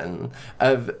beautiful men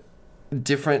of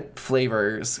different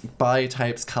flavors, body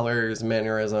types, colors,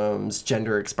 mannerisms,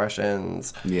 gender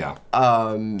expressions. Yeah.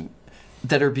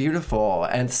 That are beautiful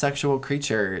and sexual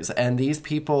creatures. And these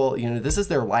people, this is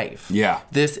their life. Yeah.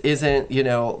 This isn't,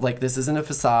 this isn't a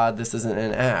facade. This isn't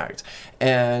an act.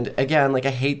 And again, I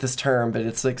hate this term, but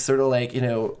it's sort of like,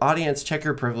 audience, check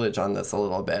your privilege on this a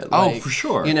little bit. Oh, for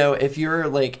sure. If you're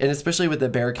and especially with the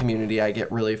bear community, I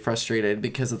get really frustrated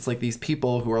because it's these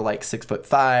people who are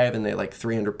 6'5" and they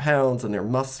 300 pounds and they're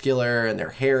muscular and they're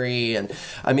hairy. And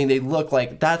I mean, they look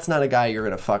like that's not a guy you're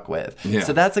going to fuck with. Yeah.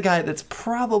 So that's a guy that's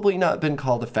probably not been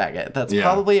called a faggot. That's Yeah.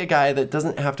 probably a guy that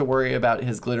doesn't have to worry about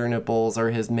his glitter nipples or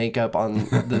his makeup on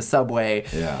the subway.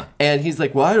 Yeah. And he's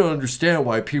like, well, I don't understand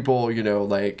why people, why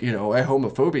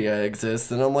homophobia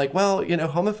exists. And I'm like, well,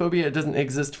 homophobia doesn't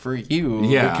exist for you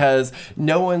Yeah. because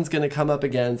no one's going to come up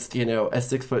against, a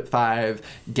 6'5"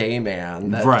 gay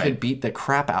man that Right. could beat the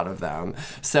crap out of them.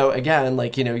 So again,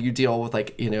 you deal with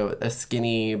a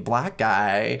skinny black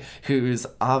guy who's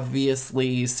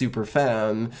obviously super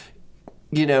femme.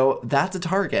 That's a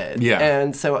target. Yeah.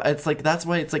 And so it's that's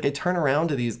why it's I turn around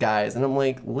to these guys and I'm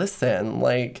like, listen,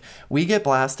 we get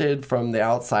blasted from the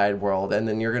outside world and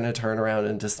then you're going to turn around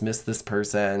and dismiss this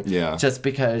person Yeah. just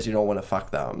because you don't want to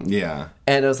fuck them. Yeah.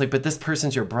 And I was like, but this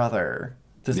person's your brother.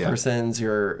 This Yeah. person's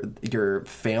your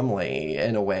family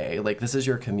in a way. This is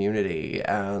your community.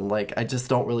 And I just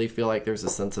don't really feel like there's a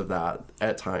sense of that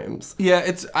at times.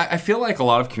 Yeah, I feel like a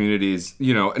lot of communities,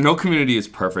 no community is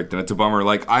perfect, and it's a bummer.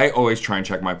 I always try and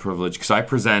check my privilege because I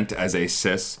present as a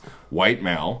cis white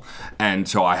male, and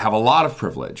so I have a lot of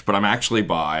privilege, but I'm actually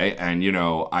bi, and,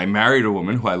 I married a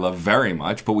woman who I love very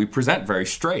much, but we present very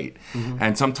straight. Mm-hmm.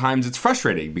 And sometimes it's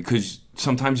frustrating because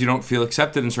sometimes you don't feel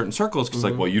accepted in certain circles because,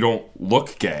 well, you don't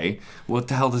look gay. What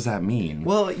the hell does that mean?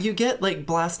 Well, you get,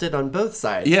 blasted on both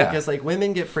sides. Yeah. Because,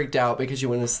 women get freaked out because you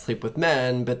want to sleep with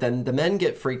men, but then the men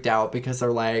get freaked out because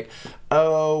they're like,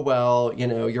 oh, well,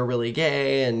 you're really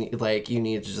gay and, you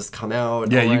need to just come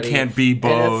out Yeah, you already. can't be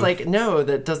both. And it's no,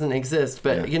 that doesn't exist.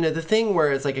 But, Yeah. the thing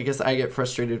where it's I guess I get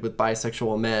frustrated with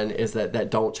bisexual men is that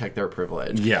don't check their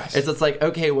privilege. Yes. It's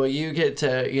okay, well, you get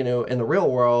to, in the real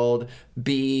world,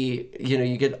 be,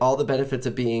 you get all the benefits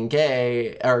of being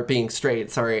gay, or being straight,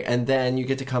 sorry, and then you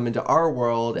get to come into our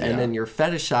world, and Yeah. then you're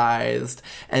fetishized,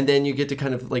 and then you get to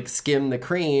kind of skim the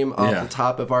cream off Yeah. the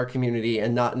top of our community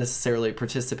and not necessarily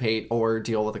participate or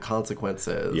deal with the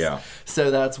consequences. Yeah. So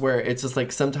that's where it's just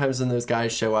sometimes when those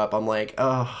guys show up, I'm like,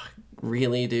 oh,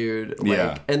 really, dude? Like,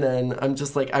 Yeah. And then I'm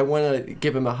just like, I want to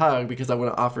give him a hug because I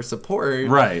want to offer support.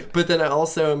 Right. But then I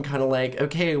also am kind of like,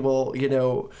 okay, well,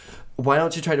 why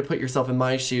don't you try to put yourself in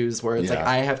my shoes where it's like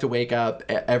I have to wake up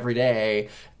every day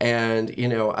and,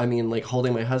 like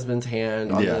holding my husband's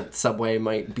hand on the subway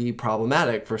might be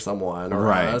problematic for someone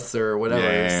or us or whatever.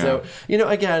 Yeah. So,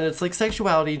 again, it's like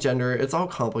sexuality, gender, it's all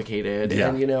complicated. Yeah.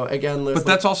 And, again, there's But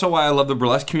that's also why I love the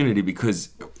burlesque community, because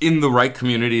in the right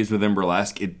communities within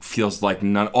burlesque, it feels like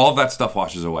all of that stuff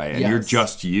washes away and you're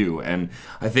just you. And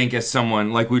I think as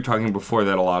someone, like we were talking before,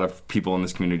 that a lot of people in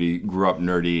this community grew up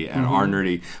nerdy and are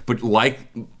nerdy, but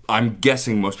I'm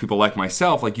guessing most people like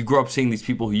myself, like you grow up seeing these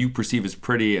people who you perceive as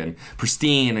pretty and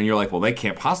pristine, and you're like, well, they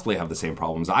can't possibly have the same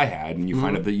problems I had, and you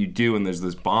find out that you do, and there's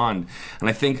this bond. And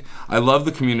I think I love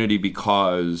the community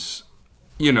because,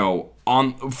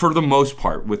 for the most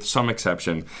part, with some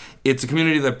exception, it's a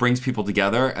community that brings people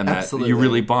together and that you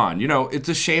really bond. It's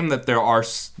a shame that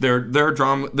there's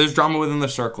drama within the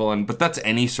circle, but that's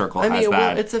any circle has that.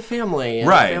 Well, it's a family. And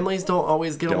right. Families don't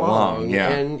always get along. Yeah.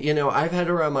 And, I've had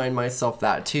to remind myself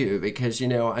that too, because,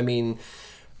 the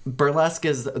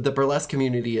burlesque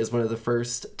community is one of the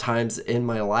first times in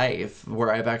my life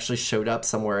where I've actually showed up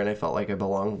somewhere and I felt like I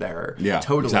belonged there. Yeah,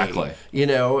 totally. exactly.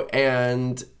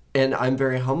 And I'm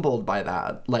very humbled by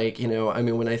that. Like,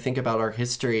 when I think about our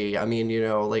history,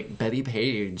 like Betty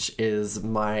Page is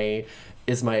my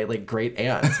like great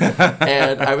aunt,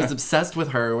 and I was obsessed with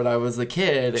her when I was a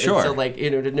kid. Sure. And so like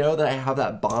to know that I have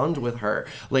that bond with her,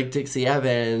 like Dixie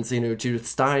Evans, Judith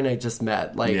Stein I just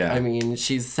met. Like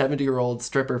she's 70-year-old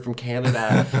stripper from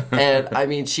Canada,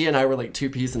 and she and I were like two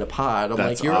peas in a pod. I'm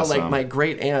That's like, you're awesome. like my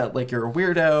great aunt, like you're a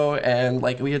weirdo, and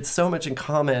like we had so much in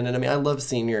common. And I love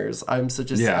seniors. I'm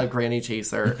such a granny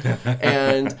chaser,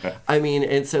 and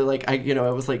and so like I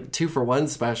was like 2-for-1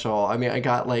 special. I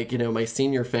got like my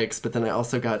senior fix, but then I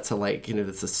also got to like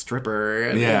this a stripper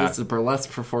and this a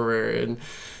burlesque performer. And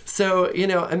so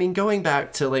going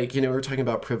back to like we're talking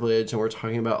about privilege and we're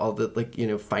talking about all the like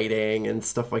fighting and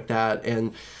stuff like that,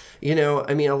 and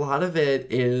a lot of it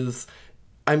is,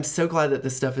 I'm so glad that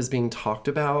this stuff is being talked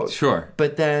about. Sure.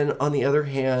 But then on the other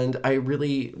hand, I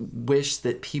really wish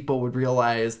that people would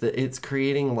realize that it's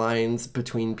creating lines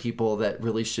between people that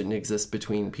really shouldn't exist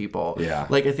between people. Yeah.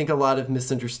 Like, I think a lot of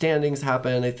misunderstandings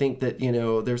happen. I think that,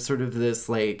 there's sort of this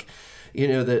like,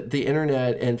 the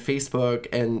internet and Facebook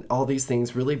and all these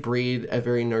things really breed a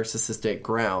very narcissistic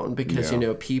ground because,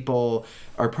 people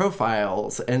are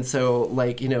profiles. And so,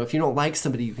 like, if you don't like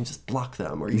somebody, you can just block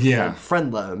them or you can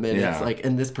friend them. And it's like,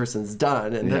 and this person's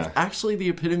done. And that's actually the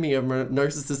epitome of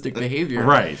narcissistic behavior.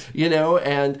 Right.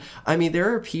 And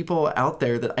there are people out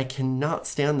there that I cannot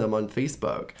stand them on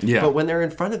Facebook. Yeah. But when they're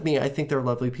in front of me, I think they're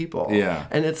lovely people. Yeah.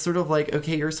 And it's sort of like,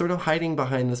 okay, you're sort of hiding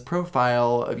behind this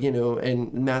profile of,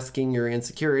 and masking your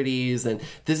insecurities, and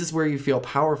this is where you feel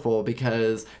powerful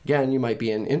because again you might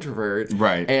be an introvert,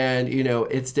 right? And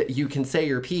it's you can say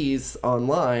your piece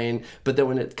online, but then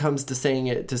when it comes to saying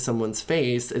it to someone's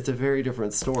face, it's a very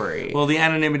different story. Well, the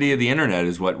anonymity of the internet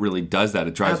is what really does that.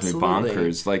 It drives me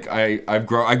bonkers. Like I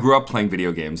grew up playing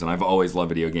video games, and I've always loved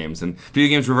video games, and video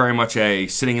games were very much a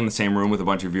sitting in the same room with a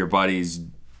bunch of your buddies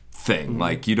thing.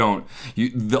 Like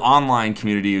the online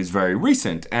community is very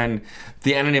recent, and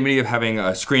the anonymity of having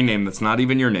a screen name that's not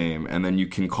even your name, and then you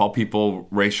can call people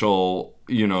racial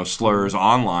slurs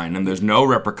online, and there's no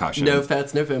repercussions. No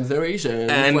fats, no femmes, no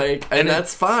Asians. And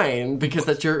that's fine because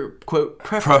that's your quote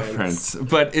preference.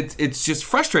 But it's just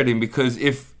frustrating because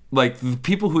if like the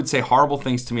people who would say horrible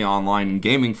things to me online in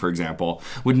gaming, for example,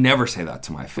 would never say that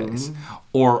to my face,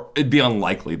 or it'd be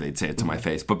unlikely they'd say it to my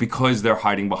face. But because they're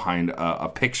hiding behind a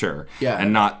picture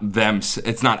and not them,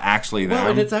 it's not actually them.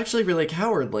 Well, and it's actually really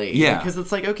cowardly. Yeah, because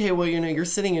it's like, okay, well, you're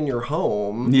sitting in your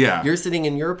home. Yeah, you're sitting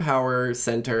in your power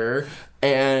center.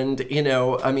 And,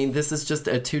 this is just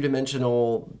a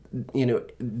 2-dimensional,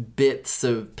 bits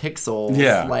of pixels.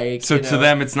 Yeah. Like, so to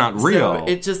them, it's not real.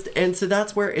 So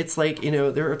that's where it's like,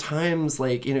 there are times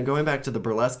like, going back to the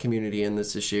burlesque community in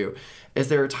this issue, is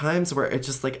there are times where it's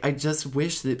just like, I just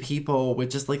wish that people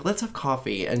would just like, let's have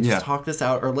coffee and just talk this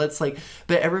out, or let's like,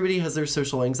 but everybody has their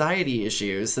social anxiety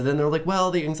issues. So then they're like,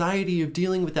 well, the anxiety of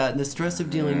dealing with that and the stress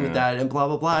of dealing with that and blah,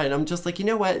 blah, blah. And I'm just like, you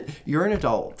know what? You're an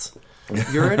adult.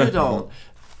 You're an adult.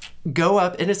 Go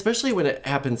up, and especially when it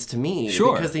happens to me,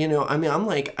 sure. Because I'm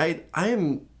like I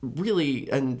am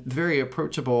really and very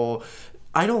approachable.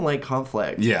 I don't like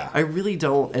conflict. Yeah. I really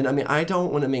don't. And I mean, I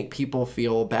don't want to make people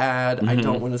feel bad. I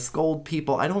don't want to scold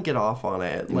people. I don't get off on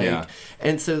it. Like, Yeah.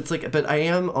 and so it's like, but I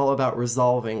am all about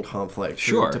resolving conflict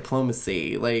through Sure.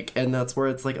 diplomacy. Like, and that's where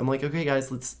it's like, I'm like, okay,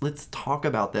 guys, let's talk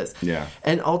about this. Yeah.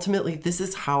 And ultimately, this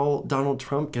is how Donald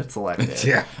Trump gets elected.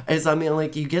 Yeah. Is, I mean,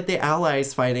 like, you get the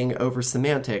allies fighting over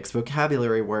semantics,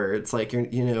 vocabulary words, like,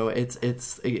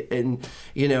 it's in,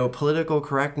 political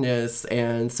correctness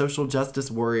and social justice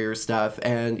warrior stuff.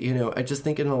 And, I just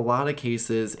think in a lot of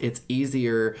cases, it's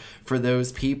easier for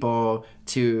those people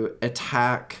to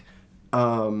attack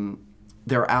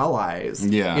their allies.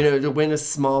 Yeah. To win a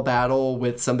small battle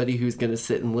with somebody who's going to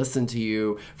sit and listen to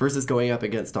you versus going up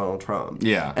against Donald Trump.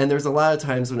 Yeah. And there's a lot of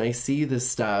times when I see this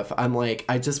stuff, I'm like,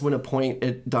 I just want to point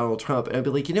at Donald Trump and be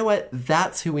like, you know what?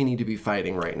 That's who we need to be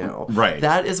fighting right now. Right.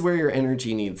 That is where your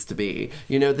energy needs to be.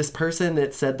 This person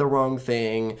that said the wrong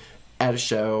thing at a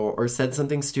show or said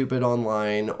something stupid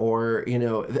online or,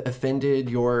 offended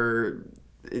your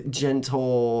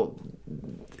gentle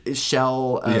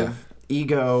shell of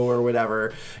ego or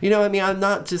whatever. I'm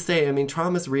not just saying,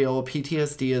 trauma's real,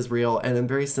 PTSD is real, and I'm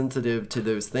very sensitive to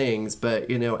those things.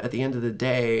 But, at the end of the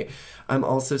day, I'm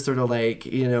also sort of like, I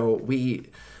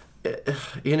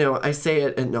say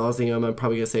it ad nauseum. I'm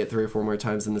probably going to say it 3 or 4 more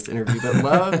times in this interview,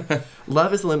 but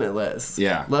love is limitless.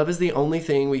 Yeah. Love is the only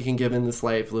thing we can give in this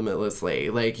life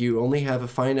limitlessly. Like, you only have a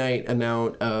finite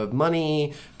amount of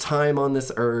money, time on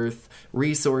this earth,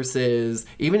 resources.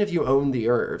 Even if you own the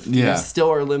earth, Yeah. you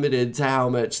still are limited to how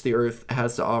much the earth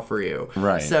has to offer you.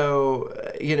 Right. So,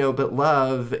 but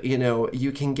love,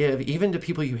 you can give even to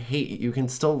people you hate. You can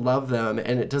still love them,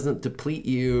 and it doesn't deplete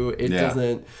you. It Yeah.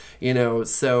 doesn't,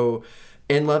 so...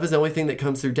 And love is the only thing that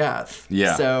comes through death.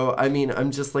 Yeah. So,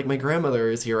 I'm just like, my grandmother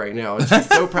is here right now, and she's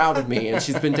so proud of me, and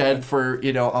she's been dead for,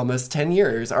 almost 10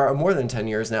 years, or more than 10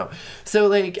 years now. So,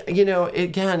 like,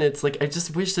 again, it's like, I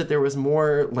just wish that there was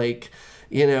more, like,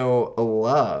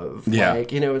 love. Yeah.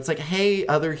 Like, it's like, hey,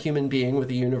 other human being with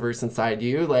a universe inside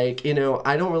you, like,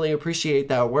 I don't really appreciate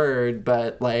that word,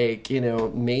 but, like,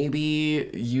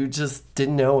 maybe you just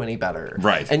didn't know any better.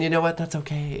 Right. And you know what? That's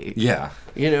okay. Yeah.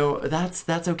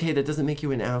 That's okay. That doesn't make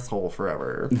you an asshole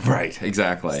forever. Right.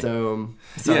 Exactly. So,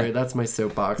 sorry, Yeah. that's my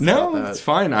soapbox. No, about that. it's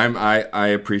fine. I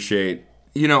appreciate.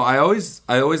 I always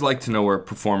like to know where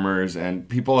performers and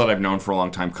people that I've known for a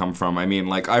long time come from.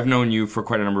 I've known you for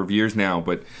quite a number of years now,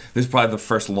 but this is probably the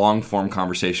first long form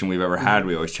conversation we've ever had.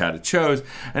 We always chat at shows,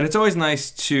 and it's always nice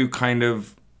to kind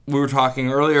of. We were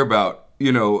talking earlier about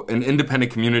an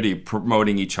independent community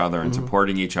promoting each other and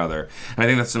supporting each other. And I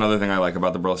think that's another thing I like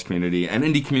about the burlesque community and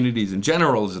indie communities in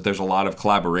general is that there's a lot of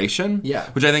collaboration,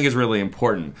 which I think is really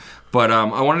important. But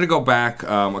I wanted to go back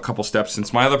a couple steps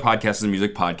since my other podcast is a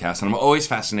music podcast, and I'm always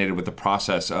fascinated with the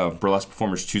process of burlesque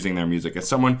performers choosing their music. As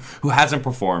someone who hasn't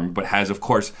performed but has, of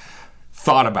course,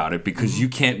 thought about it, because you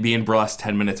can't be in burlesque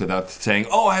 10 minutes without saying,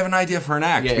 oh, I have an idea for an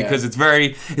act, because it's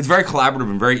very collaborative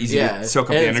and very easy to soak up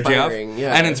the energy of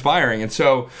and inspiring. And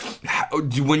so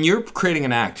when you're creating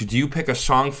an act, do you pick a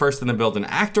song first and then build an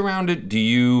act around it? Do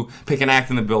you pick an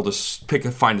act and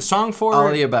then find a song for All it?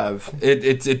 of the above.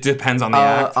 It depends on the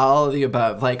act. All of the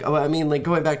above. Like,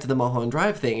 going back to the Mulholland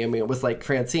Drive thing, it was like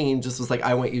Francine just was like,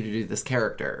 I want you to do this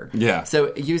character. Yeah.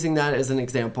 So using that as an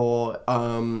example,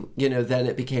 then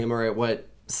it became, all right, what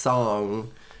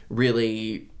song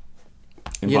really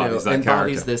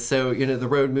embodies this. So, the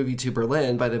road movie to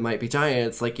Berlin by the Might Be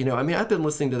Giants, like, I've been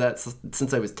listening to that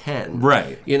since I was 10.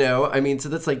 Right. So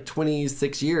that's like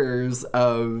 26 years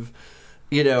of,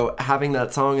 having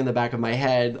that song in the back of my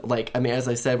head. Like, as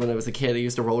I said, when I was a kid, I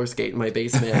used to roller skate in my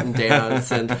basement and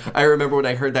dance. And I remember when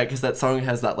I heard that, because that song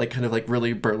has that, like, kind of, like,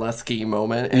 really burlesque-y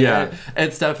moment in it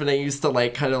and stuff. And I used to,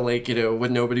 like, kind of, like,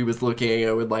 when nobody was looking,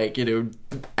 I would, like,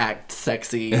 act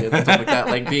sexy and stuff like that,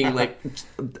 like being, like,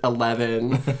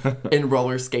 11 in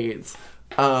roller skates.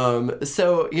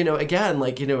 So, again,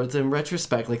 like, it's in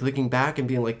retrospect, like, looking back and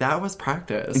being like, that was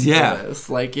practice. Yeah. For this.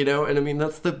 Like, and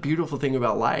that's the beautiful thing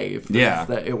about life. Yeah.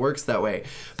 That it works that way.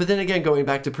 But then again, going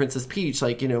back to Princess Peach,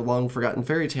 like, Long Forgotten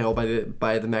Fairy Tale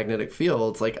by the Magnetic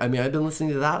Fields, like, I've been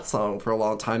listening to that song for a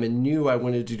long time and knew I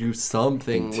wanted to do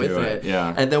something with it.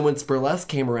 Yeah. And then when Burlesque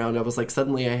came around, I was like,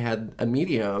 suddenly I had a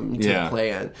medium to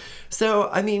play in. So,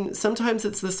 sometimes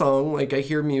it's the song, like, I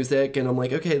hear music and I'm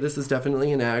like, okay, this is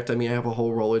definitely an act. I have a whole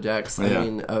Rolodex,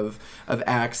 of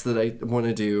acts that I want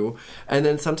to do. And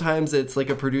then sometimes it's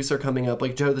like a producer coming up,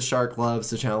 like Joe the Shark loves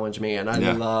to challenge me, and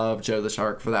I love Joe the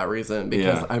Shark for that reason,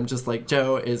 because I'm just like,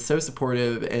 Joe is so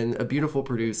supportive and a beautiful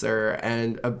producer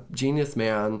and a genius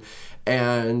man,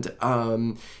 And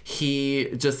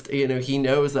he just, he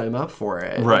knows that I'm up for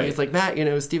it. Right. And he's like, Matt,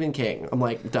 Stephen King. I'm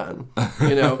like, done.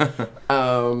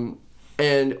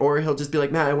 Or he'll just be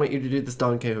like, Matt, I want you to do this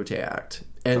Don Quixote act.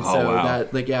 And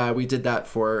wow. we did that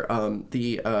for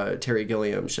the Terry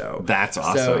Gilliam show. That's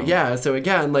awesome. So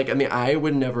again, I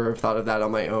would never have thought of that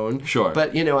on my own. Sure.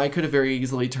 But, I could have very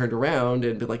easily turned around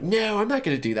and been like, no, I'm not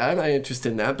going to do that. I'm not interested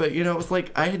in that. But, it was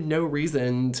like, I had no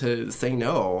reason to say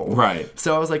no. Right.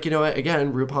 So I was like, what,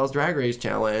 again, RuPaul's Drag Race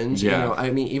Challenge. Yeah.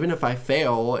 Even if I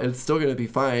fail, it's still going to be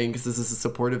fine because this is a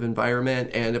supportive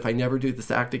environment. And if I never do this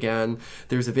act again,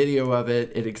 there's a video of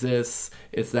it. It exists.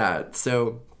 It's that.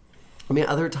 So...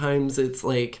 other times it's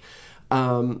like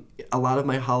a lot of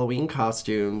my Halloween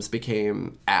costumes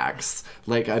became acts.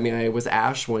 I was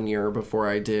Ash one year before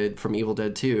I did from Evil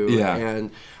Dead 2. Yeah.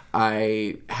 And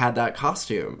I had that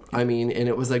costume. And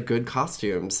it was a good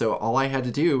costume. So all I had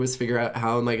to do was figure out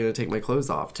how am I going to take my clothes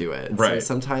off to it. Right. So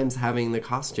sometimes having the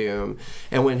costume,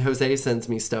 and when Jose sends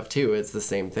me stuff too, it's the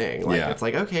same thing. It's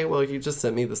like, okay, well, you just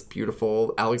sent me this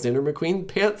beautiful Alexander McQueen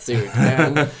pantsuit.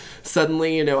 And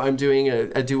suddenly, I'm doing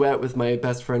a duet with my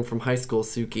best friend from high school,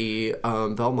 Suki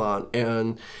Belmont.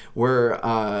 And we're,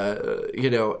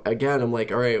 again, I'm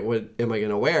like, all right, what am I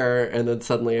going to wear? And then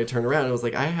suddenly I turn around and I was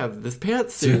like, I have this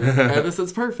pantsuit. And this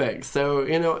is perfect. So,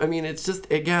 it's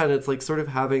just, again, it's like sort of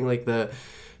having like the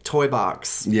toy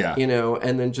box,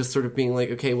 and then just sort of being like,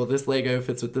 okay, well, this Lego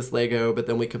fits with this Lego, but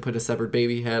then we could put a severed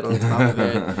baby head on top of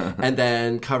it and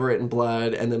then cover it in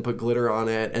blood and then put glitter on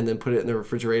it and then put it in the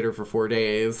refrigerator for 4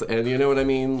 days. And you know what I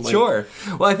mean? Sure.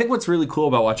 Well, I think what's really cool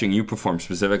about watching you perform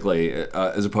specifically,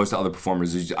 as opposed to other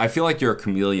performers, is I feel like you're a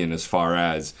chameleon as far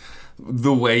as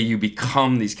the way you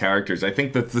become these characters. I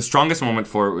think that the strongest moment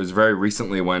for it was very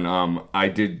recently when I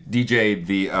did DJ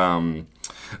the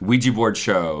Ouija board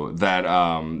show that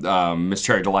Miss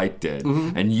Cherry Delight did,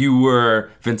 and you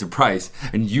were Vincent Price,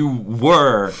 and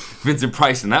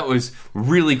that was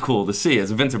really cool to see as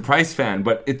a Vincent Price fan.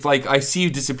 But it's like I see you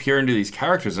disappear into these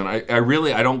characters, and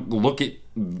I don't look at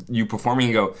you performing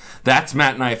and go, that's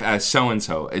Matt Knife as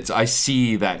so-and-so. I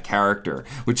see that character,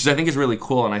 which I think is really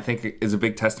cool, and I think is a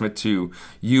big testament to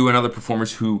you and other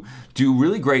performers who do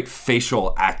really great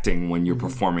facial acting when you're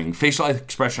performing. Facial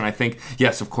expression, I think,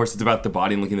 yes, of course, it's about the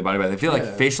body and looking at the body, but I feel like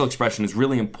facial expression is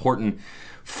really important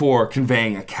for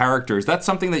conveying a character. Is that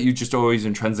something that you just always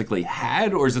intrinsically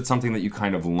had, or is it something that you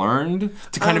kind of learned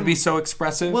to kind of be so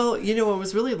expressive? Well, I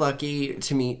was really lucky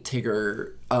to meet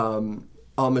Tigger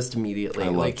almost immediately. I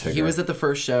love Tigger. He was at the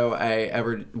first show I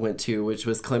ever went to, which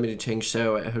was Calamity Chang's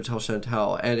show at Hotel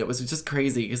Chantal, and it was just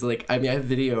crazy because I have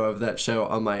video of that show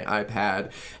on my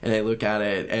iPad, and I look at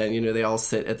it, and they all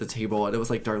sit at the table, and it was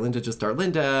like Darlinda, just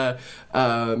Darlinda,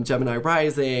 Gemini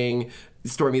Rising,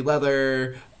 Stormy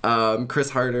Leather, Chris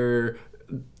Harder,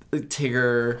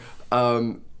 Tigger,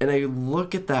 and I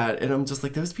look at that, and I'm just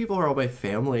like, those people are all my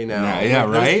family now. Yeah,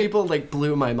 right? Those people,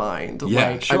 blew my mind.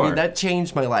 Yeah, sure. That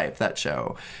changed my life, that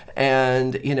show.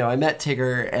 And, I met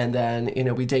Tigger, and then,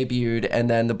 we debuted, and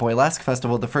then the Boylesque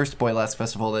Festival, the first Boylesque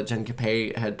Festival that Jen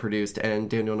Capet had produced, and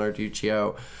Daniel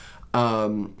Narduccio,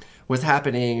 was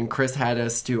happening, and Chris had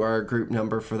us do our group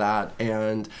number for that,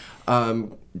 and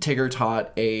Tigger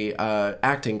taught a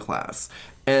acting class.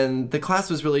 And the class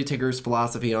was really Tigger's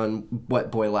philosophy on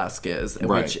what Boylesque is,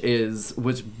 right. which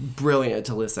was brilliant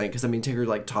to listen. Because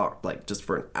Tigger talked just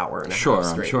for an hour and a half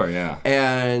straight. Sure, yeah.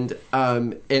 And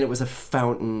it was a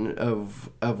fountain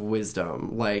of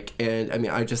wisdom.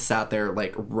 I just sat there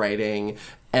writing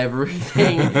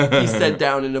everything he said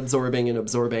down and absorbing.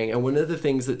 And one of the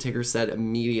things that Tigger said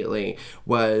immediately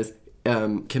was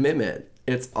commitment.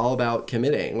 It's all about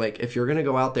committing. If you're going to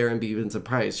go out there and be Vincent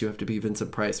Price, you have to be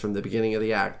Vincent Price from the beginning of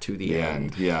the act to the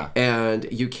end. Yeah. And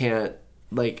you can't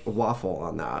waffle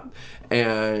on that.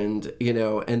 And,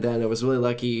 and then I was really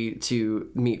lucky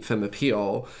to meet Femme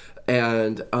Appeal.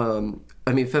 And,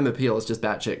 Femme Appeal is just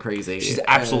batshit crazy. She's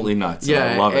absolutely nuts.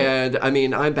 Yeah, I love it. And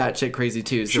I'm batshit crazy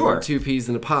too. So sure. We're two peas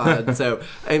in a pod. So,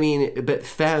 but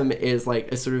Femme is I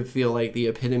sort of feel like the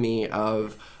epitome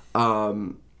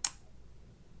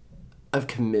of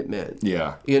commitment.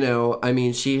 Yeah.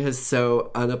 She has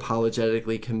so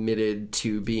unapologetically committed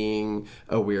to being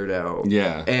a weirdo.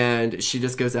 Yeah. And she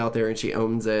just goes out there and she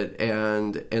owns it.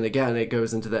 And again, it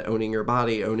goes into that owning your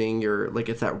body, owning your,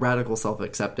 it's that radical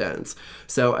self-acceptance.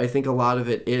 So I think a lot of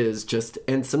it is just,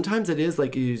 and sometimes it is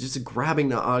you just grabbing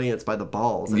the audience by the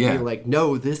balls and being like,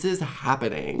 no, this is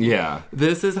happening. Yeah.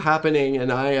 This is happening, and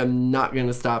I am not going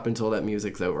to stop until that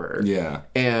music's over. Yeah.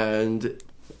 And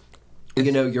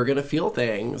you know, you're gonna feel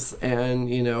things, and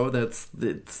you know it's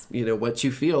you know, what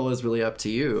you feel is really up to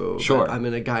you. Sure. But I'm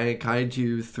gonna guide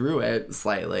you through it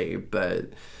slightly, but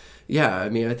yeah, I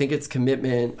mean, I think it's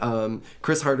commitment.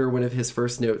 Chris Harder, one of his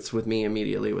first notes with me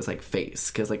immediately was like face,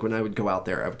 because like when I would go out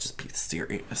there, I would just be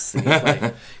serious. And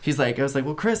I was like,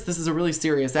 well, Chris, this is a really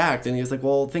serious act, and he was like,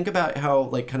 well, think about how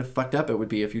like kind of fucked up it would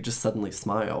be if you just suddenly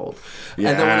smiled.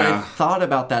 Yeah. And then when I thought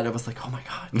about that, I was like, oh my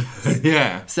god.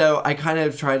 Yeah. So I kind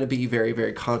of try to be very,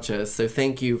 very conscious. So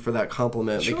thank you for that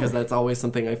compliment, Sure. because that's always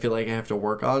something I feel like I have to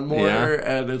work on more.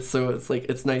 Yeah. And it's like,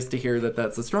 it's nice to hear that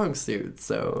that's a strong suit.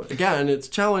 So again, it's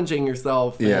challenging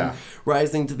yourself and Yeah.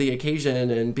 rising to the occasion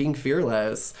and being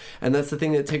fearless. And that's the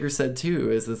thing that Tigger said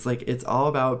too, is it's like, it's all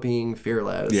about being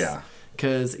fearless. Yeah.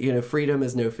 Because, you know, freedom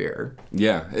is no fear.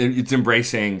 Yeah. It's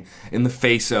embracing, in the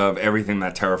face of everything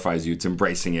that terrifies you, it's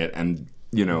embracing it and,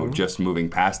 you know, just moving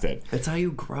past it. It's how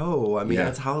you grow. I mean, Yeah.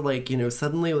 that's how, like, you know,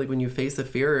 suddenly, like, when you face a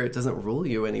fear, it doesn't rule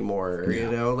you anymore, you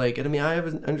know? Like, and I mean, I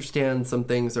understand some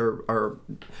things are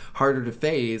harder to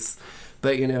face,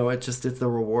 but, you know, it's the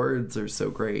rewards are so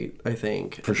great, I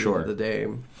think, at the sure. end of the day.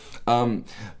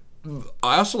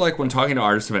 I also like, when talking to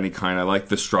artists of any kind, I like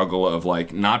the struggle of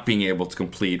like not being able to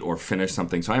complete or finish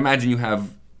something. So I imagine you have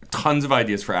tons of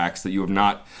ideas for acts that you have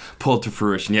not pulled to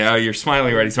fruition. Yeah, you're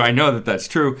smiling already, so I know that that's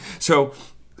true. So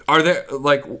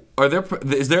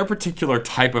is there a particular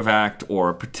type of act or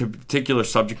a particular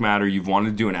subject matter you've wanted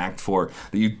to do an act for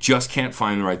that you just can't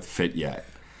find the right fit yet?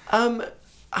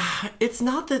 It's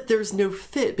not that there's no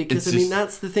fit, because It's I mean, just-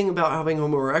 that's the thing about having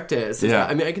Homo erectus. Is Yeah. that,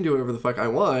 I mean, I can do whatever the fuck I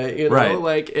want, you know? Right.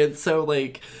 Like, it's so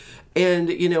like, and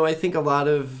you know, I think a lot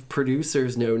of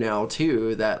producers know now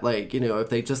too that, like, you know, if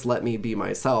they just let me be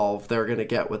myself, they're gonna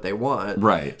get what they want.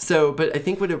 Right. So, but I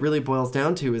think what it really boils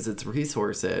down to is its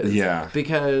resources. Yeah.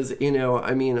 Because, you know,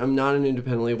 I mean, I'm not an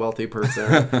independently wealthy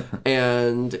person.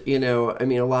 And, you know, I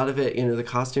mean, a lot of it, you know, the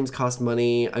costumes cost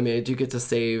money. I mean, I do get to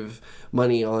save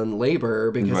money on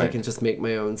labor because I Right. can just make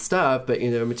my own stuff, but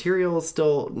you know, materials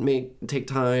still take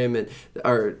time and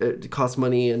cost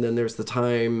money, and then there's the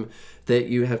time that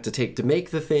you have to take to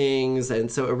make the things,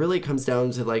 and so it really comes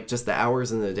down to like just the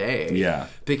hours in the day. Yeah.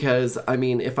 Because I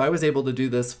mean, if I was able to do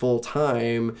this full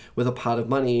time with a pot of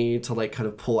money to like kind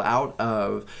of pull out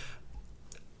of,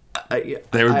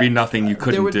 There would be nothing you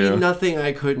couldn't do. There would be nothing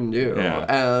I couldn't do. Yeah.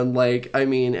 And like, I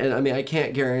mean, I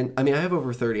can't guarantee. I mean, I have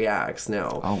over 30 acts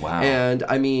now. Oh, wow. And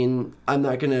I mean, I'm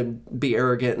not gonna be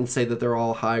arrogant and say that they're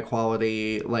all high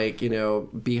quality, like, you know,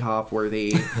 Behoff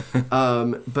worthy.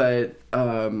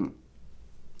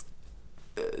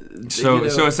 So you know,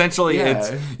 so essentially, yeah.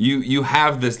 it's you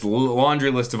have this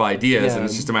laundry list of ideas, Yeah. and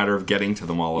it's just a matter of getting to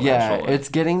them all Yeah, eventually. it's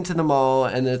getting to them all,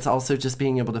 and it's also just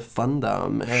being able to fund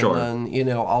them, and Sure. then, you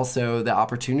know, also the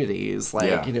opportunities, like,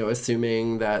 Yeah. you know,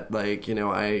 assuming that, like, you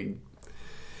know, I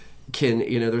can,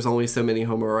 you know, there's only so many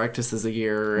Homo erectuses a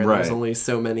year, and there's Right. only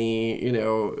so many, you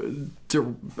know,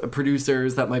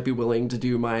 producers that might be willing to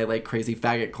do my like crazy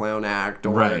faggot clown act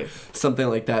or Right. something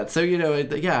like that. So, you know,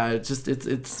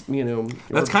 it's you know,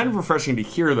 That's kind of refreshing to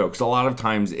hear, though, because a lot of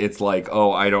times it's like,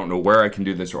 oh, I don't know where I can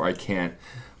do this, or I can't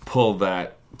pull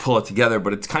it together.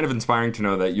 But it's kind of inspiring to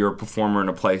know that you're a performer in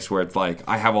a place where it's like,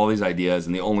 I have all these ideas,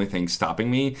 and the only thing stopping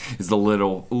me is the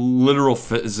literal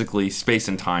physically space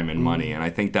and time and money. And I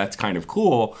think that's kind of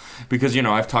cool, because, you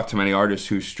know, I've talked to many artists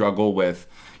who struggle with,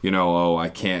 you know, oh, I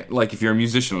can't, like, if you're a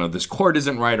musician, oh, this chord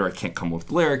isn't right, or I can't come up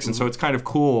with lyrics. And so it's kind of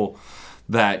cool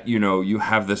that, you know, you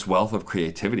have this wealth of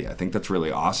creativity. I think that's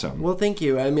really awesome. Well, thank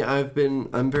you. I mean,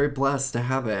 I'm very blessed to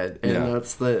have it, and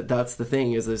Yeah. that's the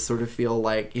thing, is I sort of feel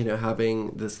like, you know,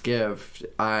 having this gift,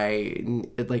 I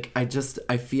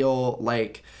feel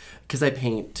like, because I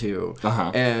paint too,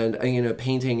 and you know,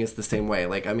 painting is the same way.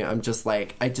 Like, I mean, I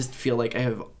just feel like I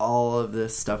have all of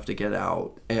this stuff to get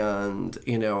out, and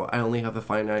you know, I only have a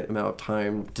finite amount of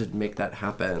time to make that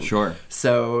happen. Sure.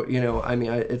 So, you know, I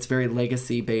mean, it's very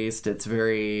legacy based. It's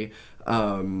very,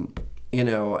 you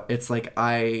know, it's like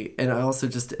I also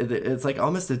just, it's like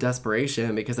almost a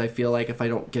desperation, because I feel like if I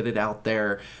don't get it out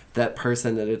there, that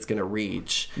person that it's going to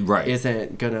reach Right.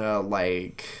 isn't going to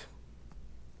like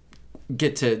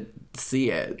get to see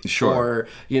it. Sure. Or,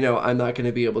 you know, I'm not going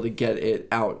to be able to get it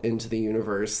out into the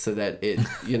universe so that it,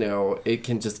 you know, it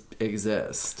can just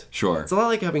exist. Sure. It's a lot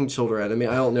like having children. I mean,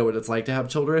 I don't know what it's like to have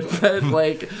children, but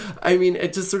like, I mean,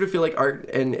 it just sort of feel like art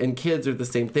and kids are the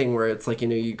same thing, where it's like, you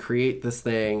know, you create this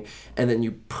thing and then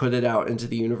you put it out into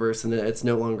the universe, and then it's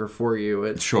no longer for you,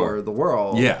 it's Sure. for the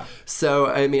world. Yeah. So,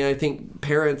 I mean, I think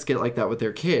parents get like that with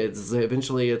their kids.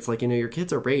 Eventually it's like, you know, your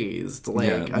kids are raised. Like,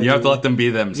 Yeah. I You have to mean, let them be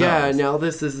themselves. yeah, now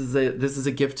this is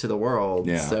a gift to the world.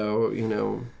 Yeah. So, you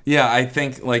know. Yeah, I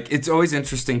think, like, it's always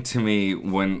interesting to me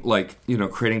when, like, you know,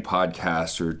 creating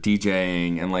podcasts or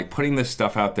DJing and, like, putting this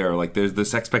stuff out there, like, there's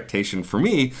this expectation for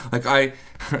me, like,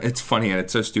 it's funny and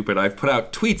it's so stupid, I've put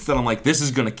out tweets that I'm like, this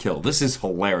is gonna kill, this is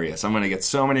hilarious, I'm gonna get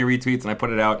so many retweets, and I put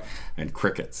it out, and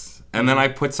crickets. And then I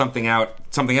put something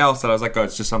else that I was like, oh,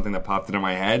 it's just something that popped into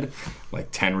my head, like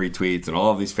 10 retweets and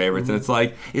all of these favorites. And it's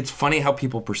like, it's funny how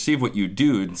people perceive what you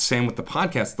do. And same with the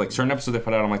podcast. Like certain episodes I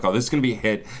put out, I'm like, oh, this is going to be a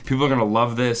hit. People are going to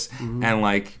love this. And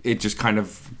like, it just kind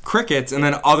of crickets. And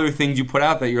then other things you put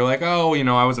out that you're like, oh, you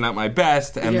know, I wasn't at my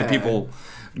best. And the people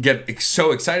get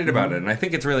so excited about it. And I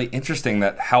think it's really interesting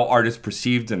that how art is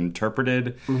perceived and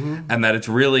interpreted, and that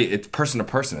it's person to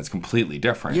person. It's completely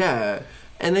different. Yeah.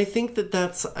 And I think that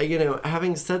that's, you know,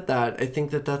 having said that, I think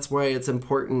that that's why it's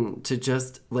important to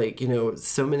just, like, you know,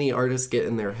 so many artists get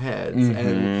in their heads.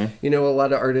 And, you know, a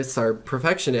lot of artists are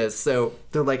perfectionists. So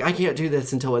they're like, I can't do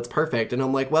this until it's perfect. And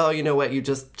I'm like, well, you know what? You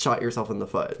just shot yourself in the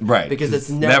foot. Right. Because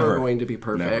it's never going to be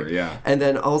perfect. Never, yeah. And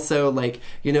then also, like,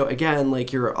 you know, again,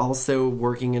 like, you're also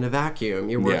working in a vacuum.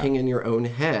 You're working in your own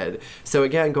head. So,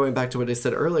 again, going back to what I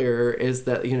said earlier, is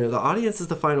that, you know, the audience is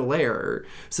the final layer.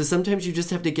 So sometimes you just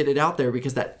have to get it out there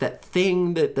because that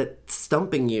thing that's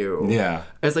stumping you. Yeah.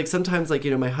 It's like sometimes, like,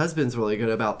 you know, my husband's really good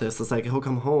about this. It's like he'll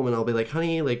come home and I'll be like,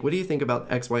 honey, like, what do you think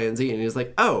about X, Y, and Z? And he's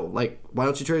like, oh, like, why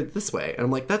don't you try it this way? And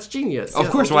I'm like, that's genius. Of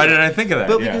course, why did I think of that?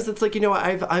 But because it's like, you know,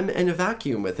 I'm in a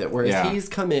vacuum with it. Whereas he's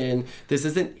come in, this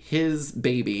isn't his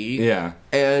baby. Yeah.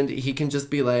 And he can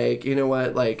just be like, you know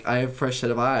what, like, I have a fresh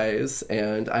set of eyes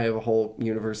and I have a whole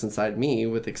universe inside me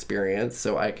with experience,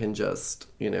 so I can just,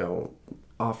 you know,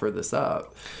 offer this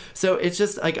up. So it's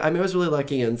just like, I mean, I was really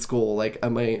lucky in school. Like,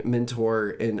 my mentor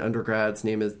in undergrad's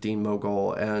name is Dean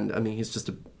Mogul, and I mean, he's just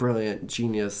a brilliant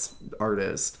genius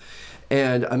artist.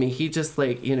 And I mean, he just,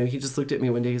 like, you know, he just looked at me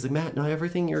one day, he's like, Matt, not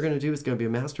everything you're going to do is going to be a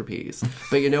masterpiece,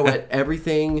 but you know what,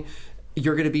 everything,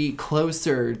 you're going to be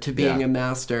closer to being a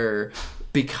master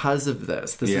because of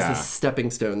this. This is a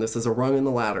stepping stone. This is a rung in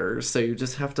the ladder. So you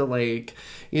just have to, like,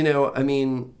 you know, I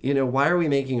mean, you know, why are we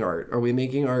making art? Are we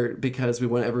making art because we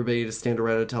want everybody to stand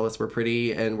around and tell us we're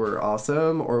pretty and we're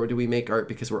awesome? Or do we make art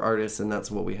because we're artists and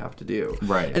that's what we have to do?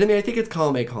 Right. And I mean, I think it's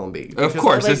column A, column B. Of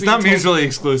course. It's not mutually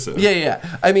exclusive.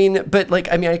 Yeah. I mean, but,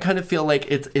 like, I mean, I kind of feel like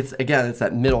it's again, it's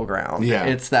that middle ground. Yeah.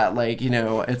 It's that, like, you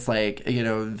know, it's like, you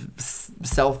know,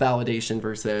 self-validation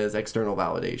versus external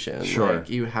validation. Sure. Like,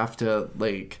 you have to,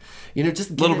 like, you know, just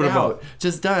get Little it bit of out, both.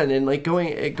 just done. And like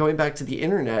going back to the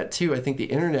internet too, I think the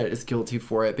internet is guilty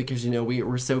for it because, you know,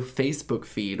 we're so Facebook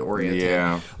feed oriented.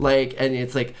 Yeah. Like, and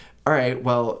it's like, all right,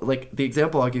 well, like, the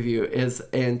example I'll give you is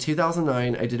in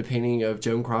 2009, I did a painting of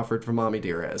Joan Crawford from Mommy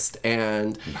Dearest,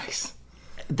 and Nice.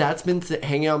 that's been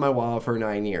hanging on my wall for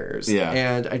 9 years. Yeah.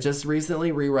 And I just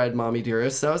recently reread Mommy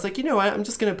Dearest, so I was like, you know what, I'm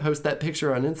just going to post that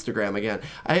picture on Instagram again.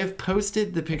 I have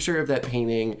posted the picture of that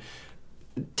painting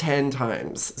 10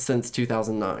 times since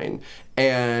 2009,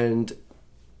 and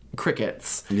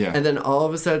crickets. Yeah. And then all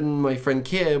of a sudden my friend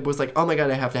Kib was like, oh my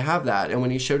god, I have to have that. And when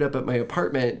he showed up at my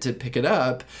apartment to pick it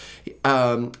up,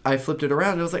 I flipped it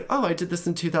around and I was like, oh, I did this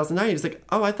in 2009. He's like,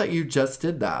 oh, I thought you just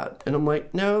did that. And I'm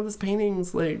like, no, this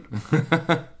painting's like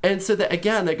and so that,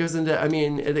 again, that goes into, I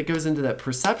mean, it goes into that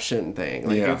perception thing.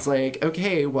 Like, it's like,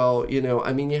 okay, well, you know,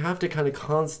 I mean, you have to kind of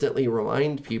constantly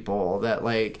remind people that,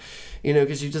 like, you know,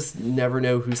 because you just never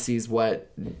know who sees what,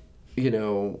 you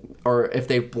know, or if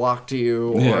they've blocked you,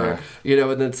 or, you know,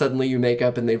 and then suddenly you make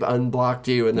up and they've unblocked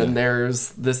you, and then there's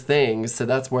this thing. So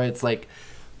that's where it's like,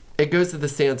 it goes to the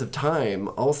sands of time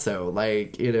also.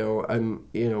 Like, you know,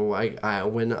 I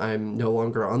when I'm no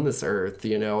longer on this earth,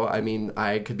 you know, I mean,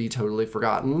 I could be totally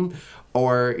forgotten,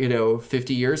 or, you know,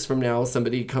 50 years from now,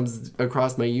 somebody comes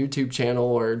across my YouTube channel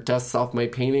or dusts off my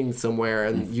painting somewhere,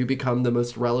 and you become the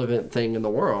most relevant thing in the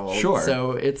world. Sure.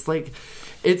 So it's like,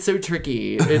 it's so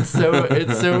tricky. It's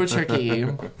so tricky.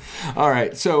 All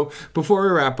right. So before we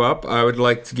wrap up, I would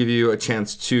like to give you a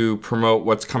chance to promote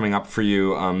what's coming up for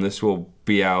you. This will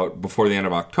be out before the end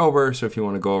of October. So if you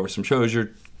want to go over some shows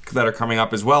that are coming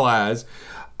up, as well as,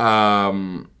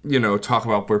 you know, talk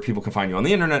about where people can find you on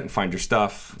the internet and find your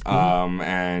stuff.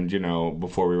 And, you know,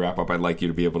 before we wrap up, I'd like you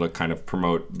to be able to kind of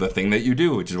promote the thing that you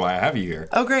do, which is why I have you here.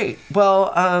 Oh, great.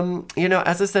 Well, you know,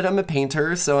 as I said, I'm a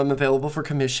painter, so I'm available for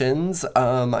commissions.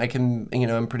 I can, you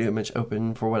know, I'm pretty much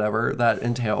open for whatever that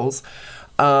entails.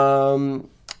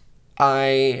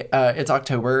 It's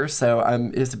October, so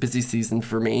it's a busy season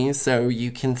for me. So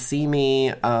you can see me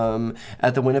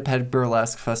at the Winnipeg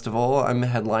Burlesque Festival. I'm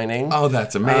headlining. Oh,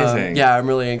 that's amazing. Yeah, I'm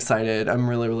really excited. I'm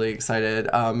really excited.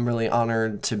 I'm really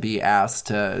honored to be asked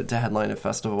to headline a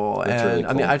festival. That's and really I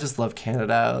mean, cool. I just love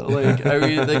Canada. Like, I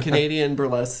mean, the Canadian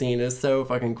burlesque scene is so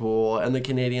fucking cool, and the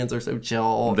Canadians are so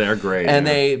chill. They're great. And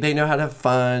yeah. they know how to have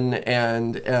fun,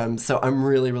 and so I'm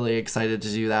really excited to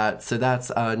do that. So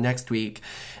that's next week.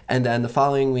 And then the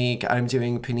following week, I'm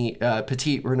doing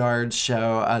Petite Renard's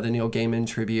show, the Neil Gaiman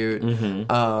tribute.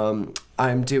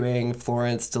 I'm doing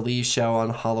Florence DeLee's show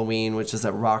on Halloween, which is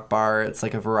at Rock Bar. It's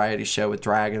like a variety show with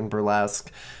drag and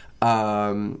burlesque.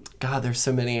 God, there's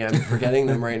so many. I'm forgetting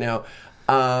them right now.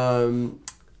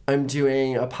 I'm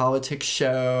doing a politics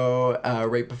show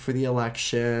right before the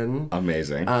election.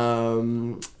 Amazing.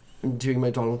 I'm doing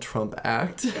my Donald Trump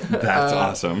act. That's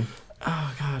awesome.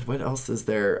 Oh, God, what else is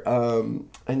there?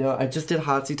 I know I just did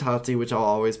Hotsy Totsy, which I'll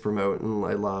always promote and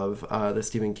I love. The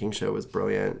Stephen King show was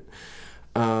brilliant.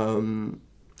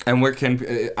 And where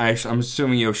can I'm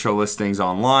assuming you have show listings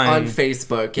online On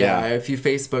Facebook, yeah. Yeah. If you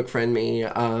Facebook friend me,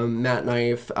 Matt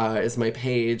Knife is my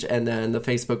page, and then the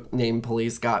Facebook name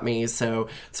Police got me. So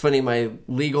it's funny, my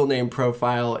legal name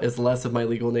profile is less of my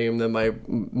legal name than my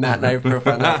Matt Knife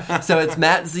profile now. So it's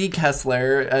Matt Z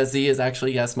Kessler. Z is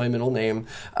actually, yes, my middle name.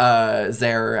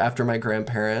 Zer, after my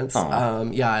grandparents.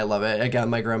 Yeah, I love it. Again,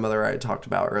 my grandmother I talked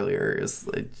about earlier is,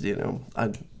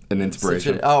 an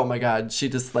inspiration. Oh my God, she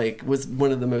just was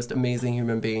one of the most amazing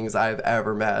human beings I've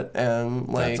ever met,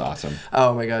 and That's awesome.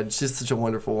 Oh my God, she's such a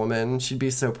wonderful woman. She'd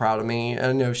be so proud of me.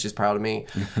 I know she's proud of me.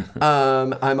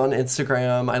 I'm on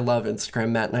Instagram. I love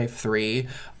Instagram,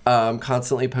 MattKnife3.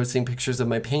 Constantly posting pictures of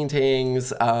my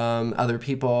paintings, other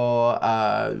people,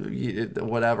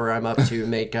 whatever I'm up to,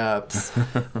 makeups.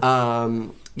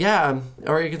 Yeah,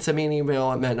 or you can send me an email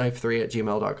at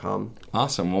mattknife3@gmail.com.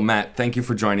 Awesome. Well, Matt, thank you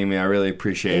for joining me. I really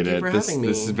appreciate Thank you it. for having me.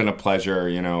 This has been a pleasure.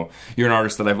 You know, you're an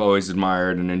artist that I've always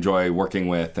admired and enjoy working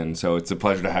with, and so it's a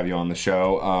pleasure to have you on the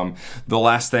show. The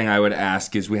last thing I would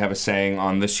ask is we have a saying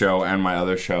on this show and my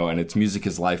other show, and it's music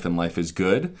is life and life is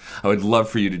good. I would love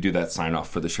for you to do that sign off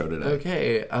for the show today.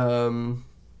 Okay,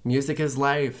 music is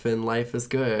life and life is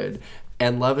good,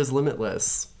 and love is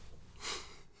limitless.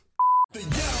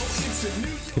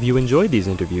 If you enjoyed these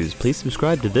interviews, please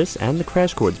subscribe to this and the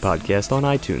Crash Chords podcast on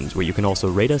iTunes, where you can also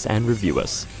rate us and review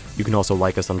us. You can also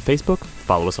like us on Facebook,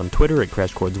 follow us on Twitter at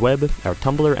Crash Chords Web, our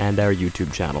Tumblr, and our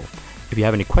YouTube channel. If you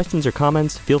have any questions or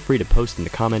comments, feel free to post in the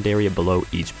comment area below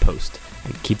each post.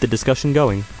 And keep the discussion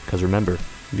going, because remember,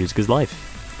 music is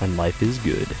life, and life is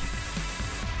good.